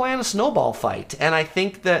 let's plan a snowball fight. And I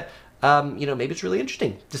think that, maybe it's really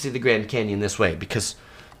interesting to see the Grand Canyon this way because,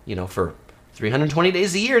 for 320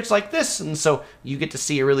 days a year, it's like this. And so you get to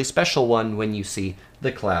see a really special one when you see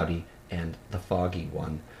the cloudy and the foggy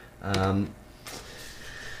one.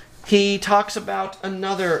 He talks about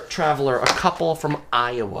another traveler, a couple from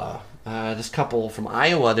Iowa. This couple from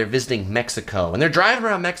Iowa, they're visiting Mexico. And they're driving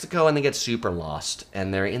around Mexico and they get super lost.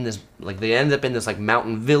 And they're in this, they end up in this,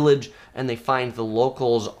 mountain village. And they find the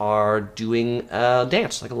locals are doing a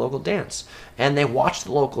dance, a local dance. And they watch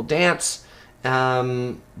the local dance.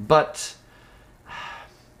 But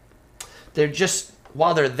they're just,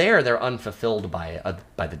 while they're there, they're unfulfilled by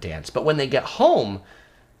the dance. But when they get home,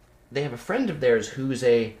 they have a friend of theirs who's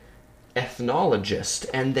a ethnologist,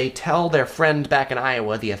 and they tell their friend back in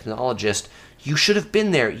Iowa, the ethnologist, you should have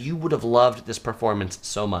been there. You would have loved this performance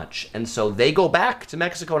so much. And so they go back to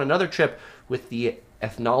Mexico on another trip with the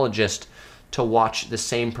ethnologist to watch the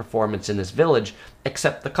same performance in this village,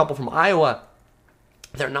 except the couple from Iowa,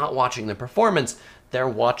 they're not watching the performance. They're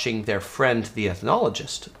watching their friend, the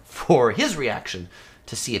ethnologist, for his reaction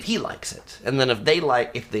to see if he likes it. And then if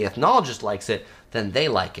the ethnologist likes it, then they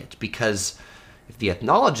like it. Because if the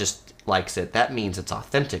ethnologist likes it, that means it's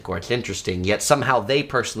authentic or it's interesting. Yet somehow they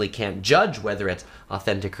personally can't judge whether it's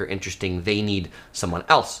authentic or interesting. They need someone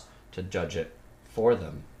else to judge it for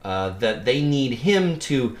them. That they need him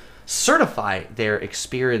to certify their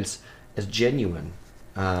experience as genuine.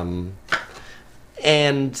 And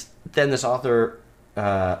then this author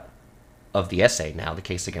of the essay now, The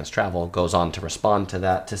Case Against Travel, goes on to respond to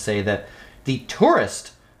that, to say that the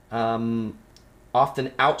tourist often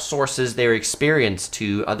outsources their experience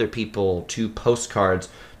to other people, to postcards,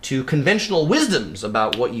 to conventional wisdoms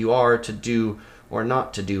about what you are to do or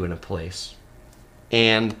not to do in a place.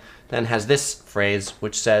 And then has this phrase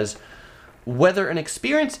which says, whether an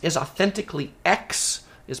experience is authentically X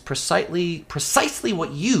is precisely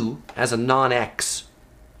what you, as a non-X,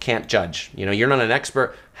 can't judge. You're not an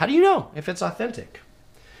expert. How do you know if it's authentic?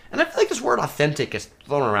 And I feel like this word authentic is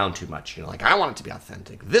thrown around too much. I want it to be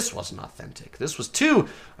authentic. This wasn't authentic. This was too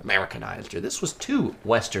Americanized, or this was too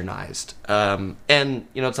Westernized. And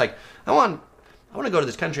it's like, I want to go to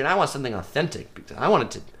this country and I want something authentic because I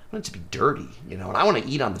want it to be dirty, and I want to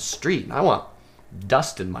eat on the street and I want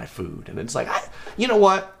dust in my food. And it's like, you know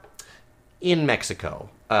what? In Mexico,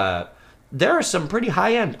 there are some pretty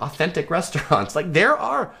high-end, authentic restaurants. There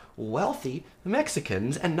are wealthy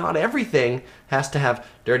Mexicans, and not everything has to have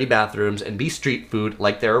dirty bathrooms and be street food.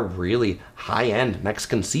 There are really high-end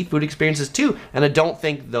Mexican seafood experiences, too, and I don't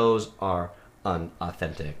think those are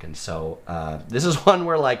unauthentic. And so this is one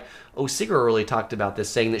where, Osigro really talked about this,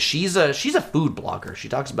 saying that she's a food blogger. She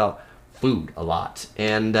talks about food a lot,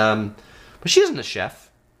 and but she isn't a chef.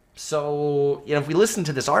 So, if we listen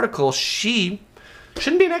to this article, she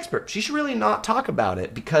shouldn't be an expert. She should really not talk about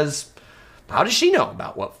it, because how does she know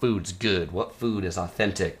about what food's good, what food is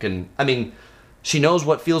authentic? And she knows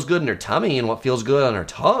what feels good in her tummy and what feels good on her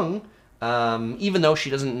tongue, even though she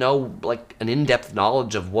doesn't know like an in-depth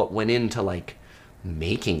knowledge of what went into like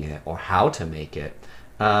making it or how to make it.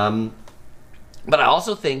 But I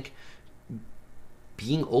also think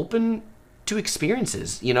being open to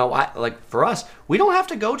experiences, you know, like for us, we don't have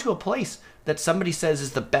to go to a place that somebody says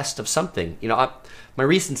is the best of something. You know, my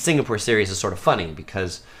recent Singapore series is sort of funny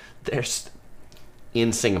because there's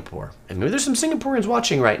in Singapore, and maybe there's some Singaporeans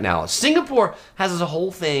watching right now. Singapore has a whole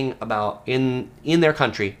thing about in their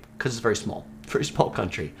country, because it's very small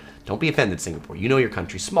country. Don't be offended, Singapore. You know your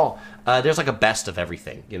country's small. There's like a best of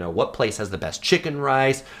everything. You know, what place has the best chicken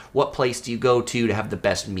rice? What place do you go to have the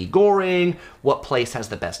best mee goreng? What place has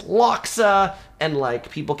the best laksa? And like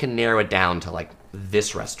people can narrow it down to like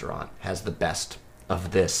this restaurant has the best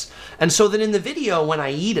of this. And so then in the video, when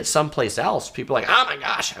I eat at someplace else, people are like, oh my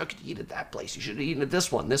gosh, how could you eat at that place? You should have eaten at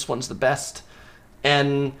this one. This one's the best.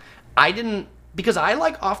 And I didn't, because I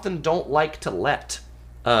like often don't like to let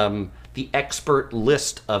the expert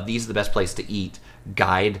list of these are the best place to eat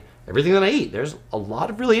guide everything that I eat. There's a lot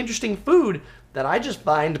of really interesting food that I just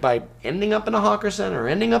find by ending up in a hawker center or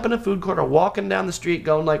ending up in a food court or walking down the street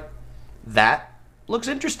going like, that looks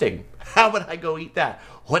interesting. How would I go eat that?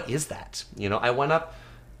 What is that? You know, I went up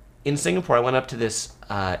in Singapore, I went up to this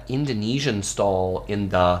Indonesian stall in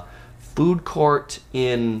the food court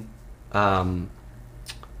in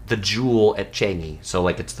the Jewel at Changi. So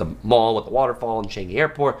like it's the mall with the waterfall in Changi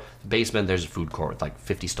Airport. The basement, there's a food court with like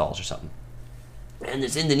 50 stalls or something. And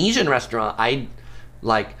this Indonesian restaurant, I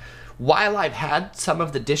like, while I've had some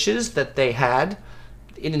of the dishes that they had,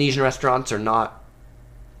 Indonesian restaurants are not,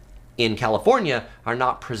 in California, are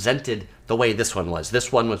not presented the way this one was.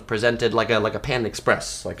 This one was presented like a Panda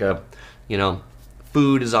Express, like a, you know,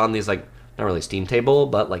 food is on these like, not really steam table,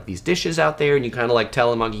 but like these dishes out there, and you kind of like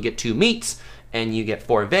tell them, you get 2 meats, and you get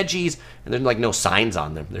 4 veggies, and there's like no signs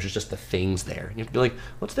on them. There's just the things there. And you have to be like,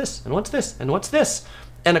 what's this? And what's this? And what's this?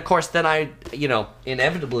 And of course, then I, you know,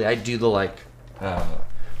 inevitably I do the like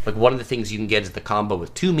one of the things you can get is the combo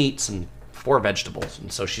with 2 meats and 4 vegetables. And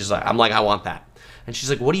so she's like, I'm like, I want that. And she's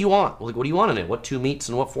like, what do you want? Like, what do you want in it? What 2 meats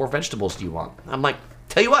and what 4 vegetables do you want? I'm like,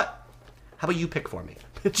 tell you what, how about you pick for me?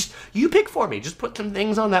 Just, you pick for me. Just put some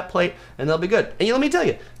things on that plate and they'll be good. And let me tell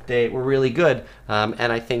you, they were really good.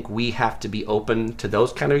 And I think we have to be open to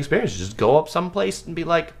those kind of experiences. Just go up someplace and be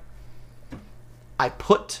like, I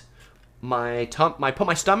put my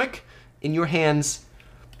stomach in your hands,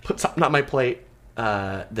 put something on my plate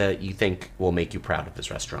that you think will make you proud of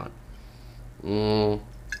this restaurant.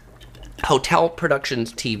 Hotel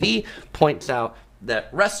Productions TV points out that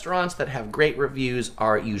restaurants that have great reviews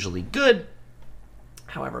are usually good.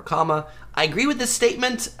 However, comma, I agree with this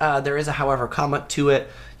statement. There is a however, comma to it.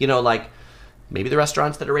 You know, like maybe the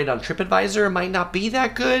restaurants that are rated on TripAdvisor might not be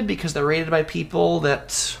that good because they're rated by people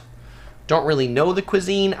that don't really know the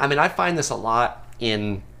cuisine. I mean, I find this a lot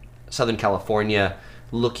in Southern California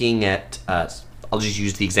looking at, I'll just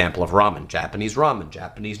use the example of ramen,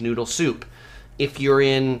 Japanese noodle soup. If you're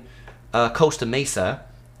in Costa Mesa,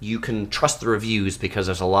 you can trust the reviews because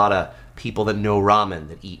there's a lot of people that know ramen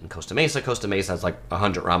that eat in Costa Mesa. Costa Mesa has like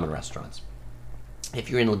 100 ramen restaurants. If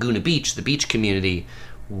you're in Laguna Beach, the beach community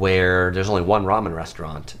where there's only 1 ramen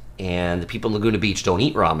restaurant and the people in Laguna Beach don't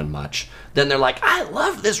eat ramen much, then they're like, I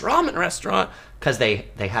love this ramen restaurant because they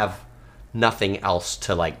have nothing else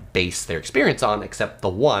to like base their experience on except the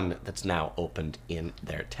one that's now opened in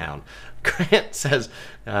their town. Grant says,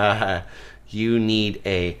 you need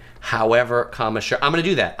a however, comma, shirt. I'm going to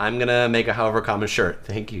do that. I'm going to make a however, comma, shirt.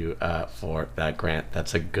 Thank you for that, Grant.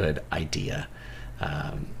 That's a good idea.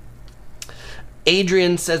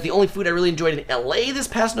 Adrian says, the only food I really enjoyed in LA this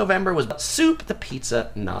past November was soup. The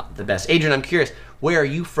pizza, not the best. Adrian, I'm curious, where are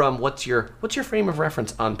you from? What's your frame of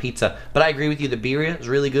reference on pizza? But I agree with you, the birria is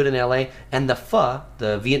really good in LA. And the pho,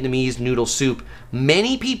 the Vietnamese noodle soup,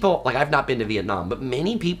 many people, like I've not been to Vietnam, but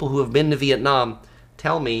many people who have been to Vietnam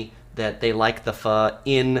tell me that they like the pho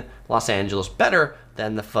in Los Angeles better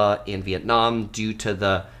than the pho in Vietnam due to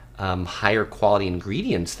the higher quality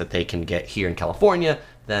ingredients that they can get here in California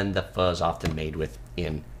than the pho is often made with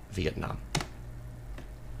in Vietnam.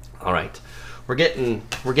 All right, we're getting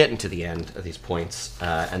to the end of these points,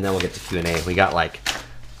 and then we'll get to Q&A. We got like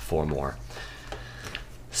 4 more.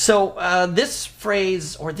 So this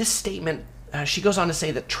phrase or this statement, she goes on to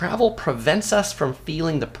say that travel prevents us from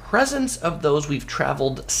feeling the presence of those we've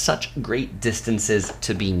traveled such great distances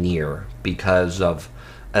to be near because of,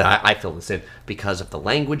 I feel this in, because of the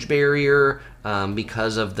language barrier,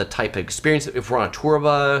 because of the type of experience. If we're on a tour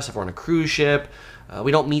bus, if we're on a cruise ship,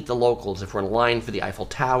 We don't meet the locals. If we're in line for the Eiffel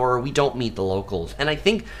Tower, we don't meet the locals. And I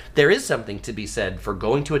think there is something to be said for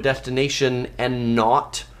going to a destination and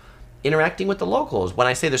not interacting with the locals. When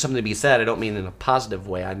I say there's something to be said, I don't mean in a positive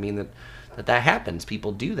way. I mean that happens.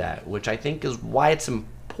 People do that, which I think is why it's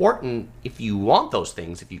important, if you want those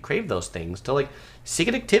things, if you crave those things, to like seek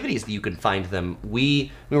out activities that you can find them.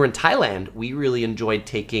 We were in Thailand. We really enjoyed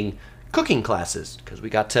taking cooking classes because we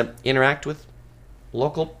got to interact with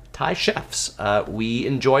local Thai chefs. We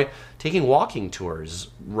enjoy taking walking tours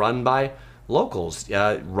run by locals.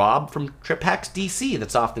 Rob from Trip Hacks DC,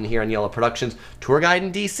 that's often here on Yellow Productions, tour guide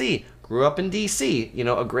in DC, grew up in DC, you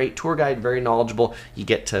know, a great tour guide, very knowledgeable. You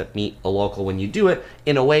get to meet a local when you do it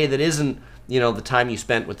in a way that isn't, you know, the time you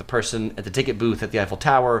spent with the person at the ticket booth at the Eiffel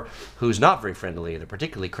Tower who's not very friendly. They're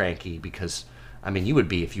particularly cranky because, I mean, you would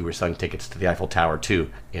be if you were selling tickets to the Eiffel Tower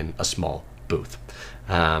too in a small booth.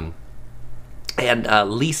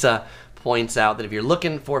 Lisa points out that if you're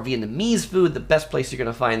looking for Vietnamese food, the best place you're going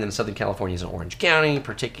to find them in Southern California is in Orange County,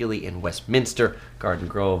 particularly in Westminster, Garden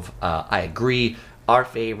Grove. I agree. Our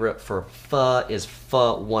favorite for pho is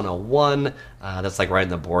Pho 101. That's like right on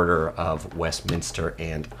the border of Westminster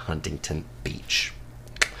and Huntington Beach.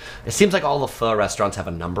 It seems like all the pho restaurants have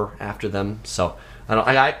a number after them, so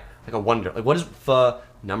I wonder, like, what is pho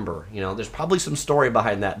number? You know, there's probably some story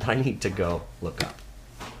behind that I need to go look up.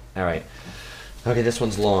 All right. Okay, this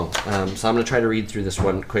one's long, so I'm going to try to read through this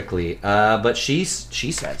one quickly. But she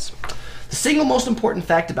says, the single most important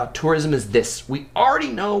fact about tourism is this. We already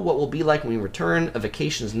know what will be like when we return. A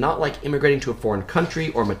vacation is not like immigrating to a foreign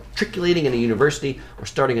country or matriculating in a university or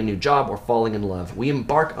starting a new job or falling in love. We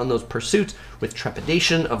embark on those pursuits with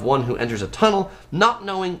trepidation of one who enters a tunnel, not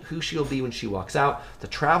knowing who she will be when she walks out. The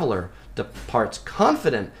traveler departs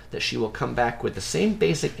confident that she will come back with the same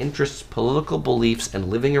basic interests, political beliefs, and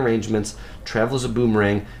living arrangements. Travel is a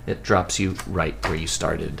boomerang. It drops you right where you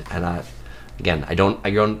started. And again, I don't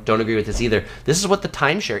agree with this either. This is what the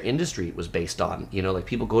timeshare industry was based on. You know, like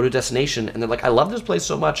people go to a destination and they're like, I love this place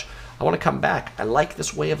so much, I want to come back. I like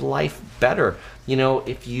this way of life better. You know,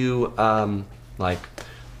 if you like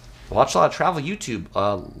watch a lot of travel YouTube,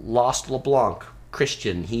 Lost LeBlanc,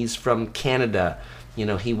 Christian, he's from Canada. You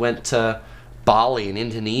know, he went to Bali in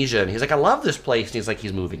Indonesia, and he's like, I love this place. And he's like,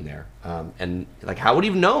 he's moving there. And like, how would he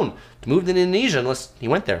have known to move to Indonesia unless he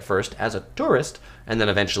went there first as a tourist and then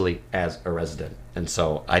eventually as a resident? And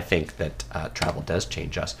so I think that travel does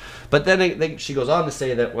change us. But then she goes on to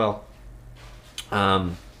say that, well,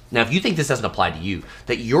 now if you think this doesn't apply to you,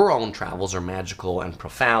 that your own travels are magical and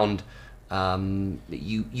profound,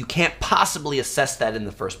 you can't possibly assess that in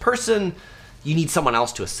the first person. You need someone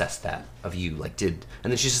else to assess that of you, and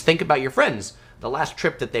then she says, think about your friends. The last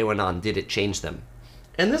trip that they went on, did it change them?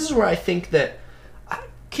 And this is where I think that,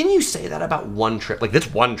 can you say that about one trip? Like,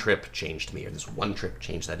 this one trip changed me, or this one trip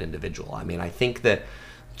changed that individual. I mean, I think that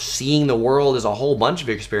seeing the world is a whole bunch of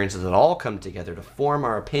experiences that all come together to form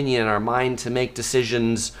our opinion, our mind, to make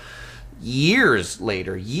decisions years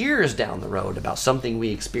later, years down the road about something we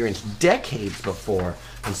experienced decades before.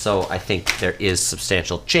 And so I think there is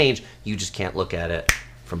substantial change. You just can't look at it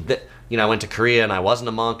from I went to Korea and I wasn't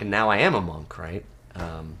a monk and now I am a monk, right?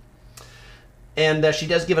 She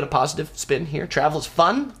does give it a positive spin here. Travel is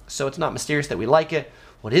fun, so it's not mysterious that we like it.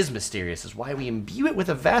 What is mysterious is why we imbue it with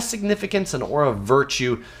a vast significance and aura of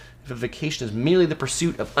virtue. If a vacation is merely the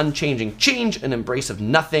pursuit of unchanging change, an embrace of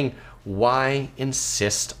nothing, why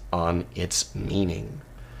insist on its meaning?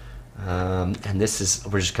 And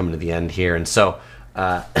we're just coming to the end here. And so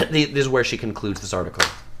this is where she concludes this article.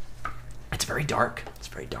 It's very dark. It's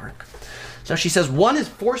very dark. So she says, one is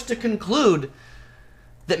forced to conclude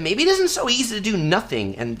that maybe it isn't so easy to do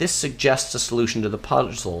nothing, and this suggests a solution to the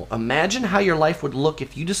puzzle. Imagine how your life would look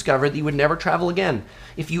if you discovered that you would never travel again.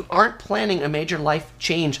 If you aren't planning a major life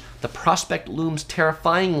change, the prospect looms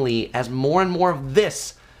terrifyingly as more and more of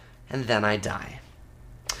this, and then I die.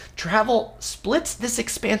 Travel splits this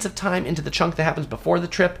expansive time into the chunk that happens before the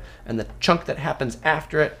trip and the chunk that happens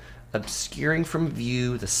after it, obscuring from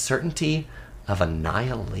view the certainty of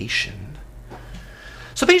annihilation.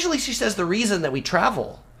 So basically, she says the reason that we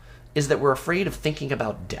travel is that we're afraid of thinking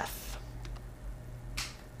about death.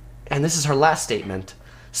 And this is her last statement.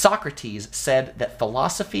 Socrates said that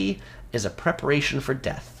philosophy is a preparation for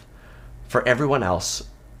death. For everyone else,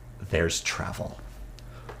 there's travel.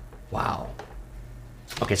 Wow.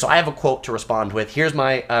 Okay, so I have a quote to respond with. Here's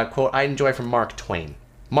my quote I enjoy from Mark Twain.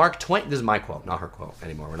 Mark Twain, this is my quote, not her quote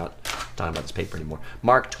anymore. We're not talking about this paper anymore.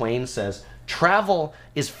 Mark Twain says, travel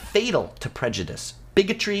is fatal to prejudice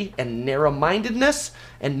bigotry and narrow-mindedness,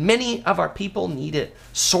 and many of our people need it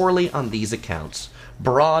sorely on these accounts.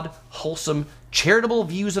 Broad, wholesome, charitable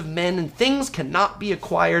views of men and things cannot be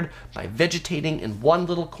acquired by vegetating in one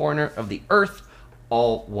little corner of the earth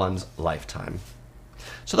all one's lifetime.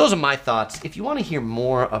 So those are my thoughts. If you want to hear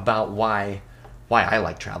more about why I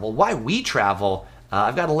like travel, why we travel,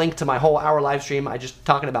 I've got a link to my whole hour live stream. I just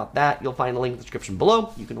talking about that. You'll find a link in the description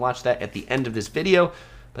below. You can watch that at the end of this video.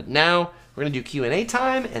 But now we're going to do Q&A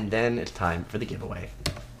time, and then it's time for the giveaway.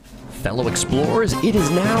 Fellow explorers, it is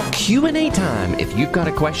now Q&A time. If you've got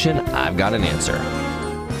a question, I've got an answer.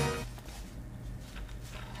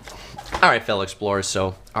 All right, fellow explorers,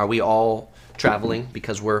 so are we all traveling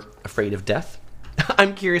because we're afraid of death?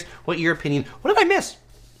 I'm curious what your opinion, what did I miss?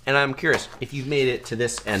 And I'm curious if you've made it to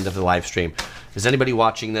this end of the live stream. Does anybody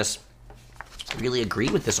watching this really agree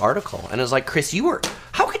with this article? And it's like, Chris,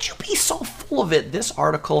 how could you be so full of it? This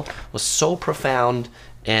article was so profound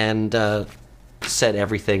and said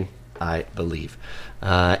everything I believe.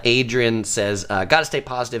 Adrian says, gotta stay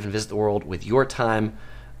positive and visit the world with your time.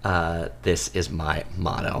 This is my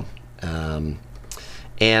motto.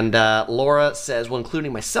 And Laura says, well,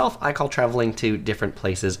 including myself, I call traveling to different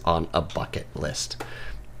places on a bucket list.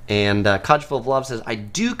 And Codgeful of Love says, I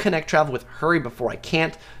do connect travel with hurry before I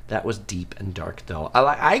can't. That was deep and dark, though.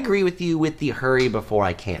 I agree with you with the hurry before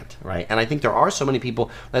I can't, right? And I think there are so many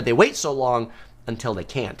people that they wait so long until they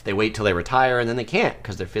can't. They wait till they retire and then they can't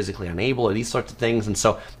because they're physically unable or these sorts of things. And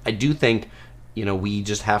so I do think, you know, we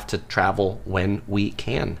just have to travel when we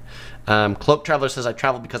can. Cloak Traveler says, I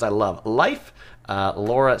travel because I love life.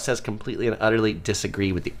 Laura says, completely and utterly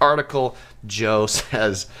disagree with the article. Joe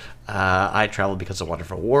says, I travel because of a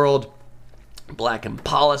wonderful world. Black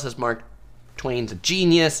Impala says, Mark Twain's a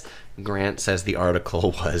genius. Grant says the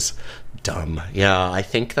article was dumb. Yeah, I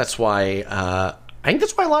think that's why a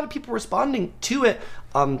lot of people are responding to it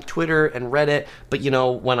on Twitter and Reddit. But, you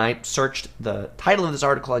know, when I searched the title of this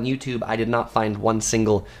article on YouTube, I did not find one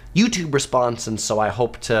single YouTube response. And so I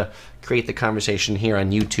hope to create the conversation here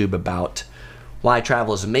on YouTube about why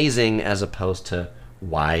travel is amazing as opposed to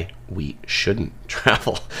why we shouldn't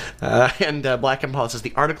travel. And Black Impala says,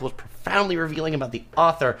 the article is profoundly revealing about the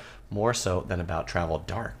author, more so than about travel.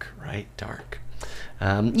 Dark, right? Dark.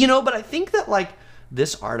 You know, but I think that, like,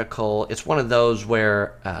 this article, it's one of those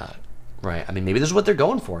where, right, I mean, maybe this is what they're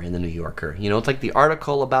going for in the New Yorker. You know, it's like the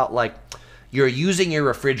article about, like, you're using your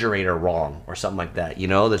refrigerator wrong or something like that, you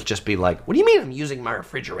know? That's just be like, what do you mean I'm using my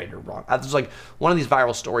refrigerator wrong? There's like one of these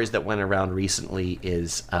viral stories that went around recently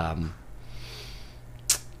is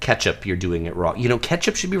ketchup, you're doing it wrong. You know,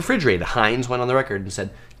 ketchup should be refrigerated. Heinz went on the record and said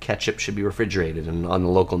ketchup should be refrigerated. And on the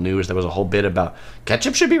local news, there was a whole bit about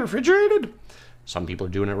ketchup should be refrigerated. Some people are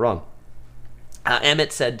doing it wrong.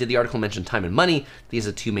 Emmett said, did the article mention time and money? These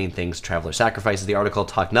are two main things traveler sacrifices. The article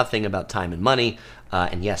talked nothing about time and money.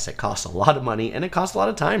 And yes, it costs a lot of money and it costs a lot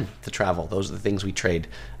of time to travel. Those are the things we trade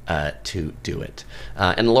to do it.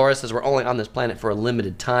 And Laura says, we're only on this planet for a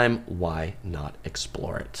limited time. Why not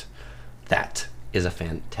explore it? That is a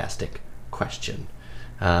fantastic question.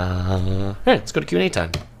 All right, let's go to Q&A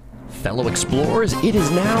time. Fellow explorers, it is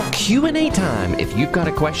now Q&A time. If you've got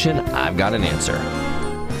a question, I've got an answer.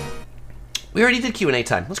 We already did Q&A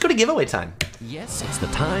time. Let's go to giveaway time. Yes, it's the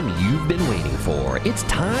time you've been waiting for. It's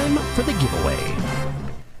time for the giveaway.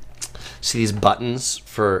 See these buttons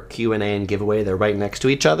for Q&A and giveaway? They're right next to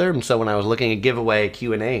each other. And so when I was looking at giveaway,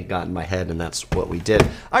 Q&A got in my head, and that's what we did. All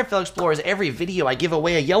right, fellow explorers, every video I give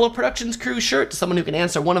away a Yellow Productions crew shirt to someone who can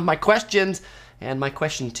answer one of my questions. And my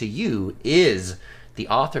question to you is, the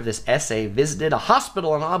author of this essay visited a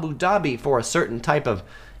hospital in Abu Dhabi for a certain type of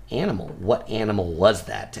animal. What animal was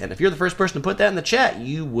that? And if you're the first person to put that in the chat,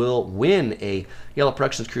 you will win a Yellow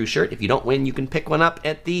Productions crew shirt. If you don't win, you can pick one up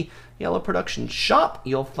at the Yellow Productions shop.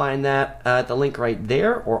 You'll find that at the link right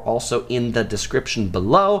there, or also in the description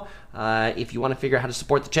below. If you want to figure out how to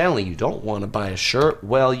support the channel and you don't want to buy a shirt,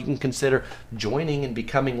 well, you can consider joining and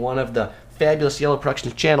becoming one of the fabulous Yellow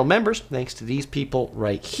Productions channel members, thanks to these people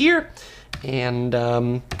right here.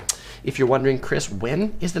 And if you're wondering, Chris,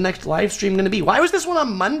 when is the next live stream going to be? Why was this one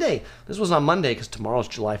on Monday? This was on Monday because tomorrow's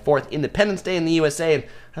July 4th, Independence Day in the USA, and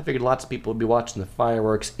I figured lots of people would be watching the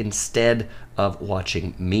fireworks instead of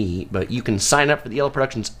watching me. But you can sign up for the Yellow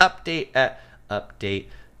Productions update at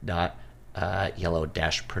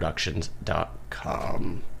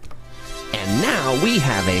update.yellow-productions.com. And now we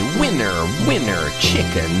have a winner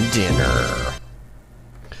chicken dinner.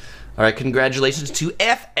 All right, congratulations to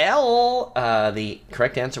FL. The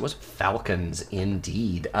correct answer was Falcons,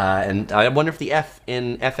 indeed. And I wonder if the F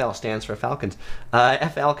in FL stands for Falcons.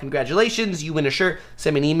 FL, congratulations. You win a shirt.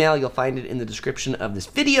 Send me an email. You'll find it in the description of this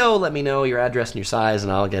video. Let me know your address and your size,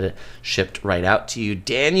 and I'll get it shipped right out to you.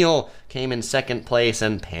 Daniel came in second place,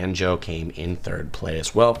 and Panjo came in third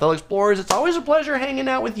place. Well, fellow explorers, it's always a pleasure hanging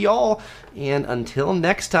out with y'all. And until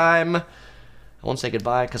next time, I won't say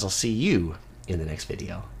goodbye because I'll see you in the next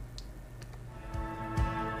video.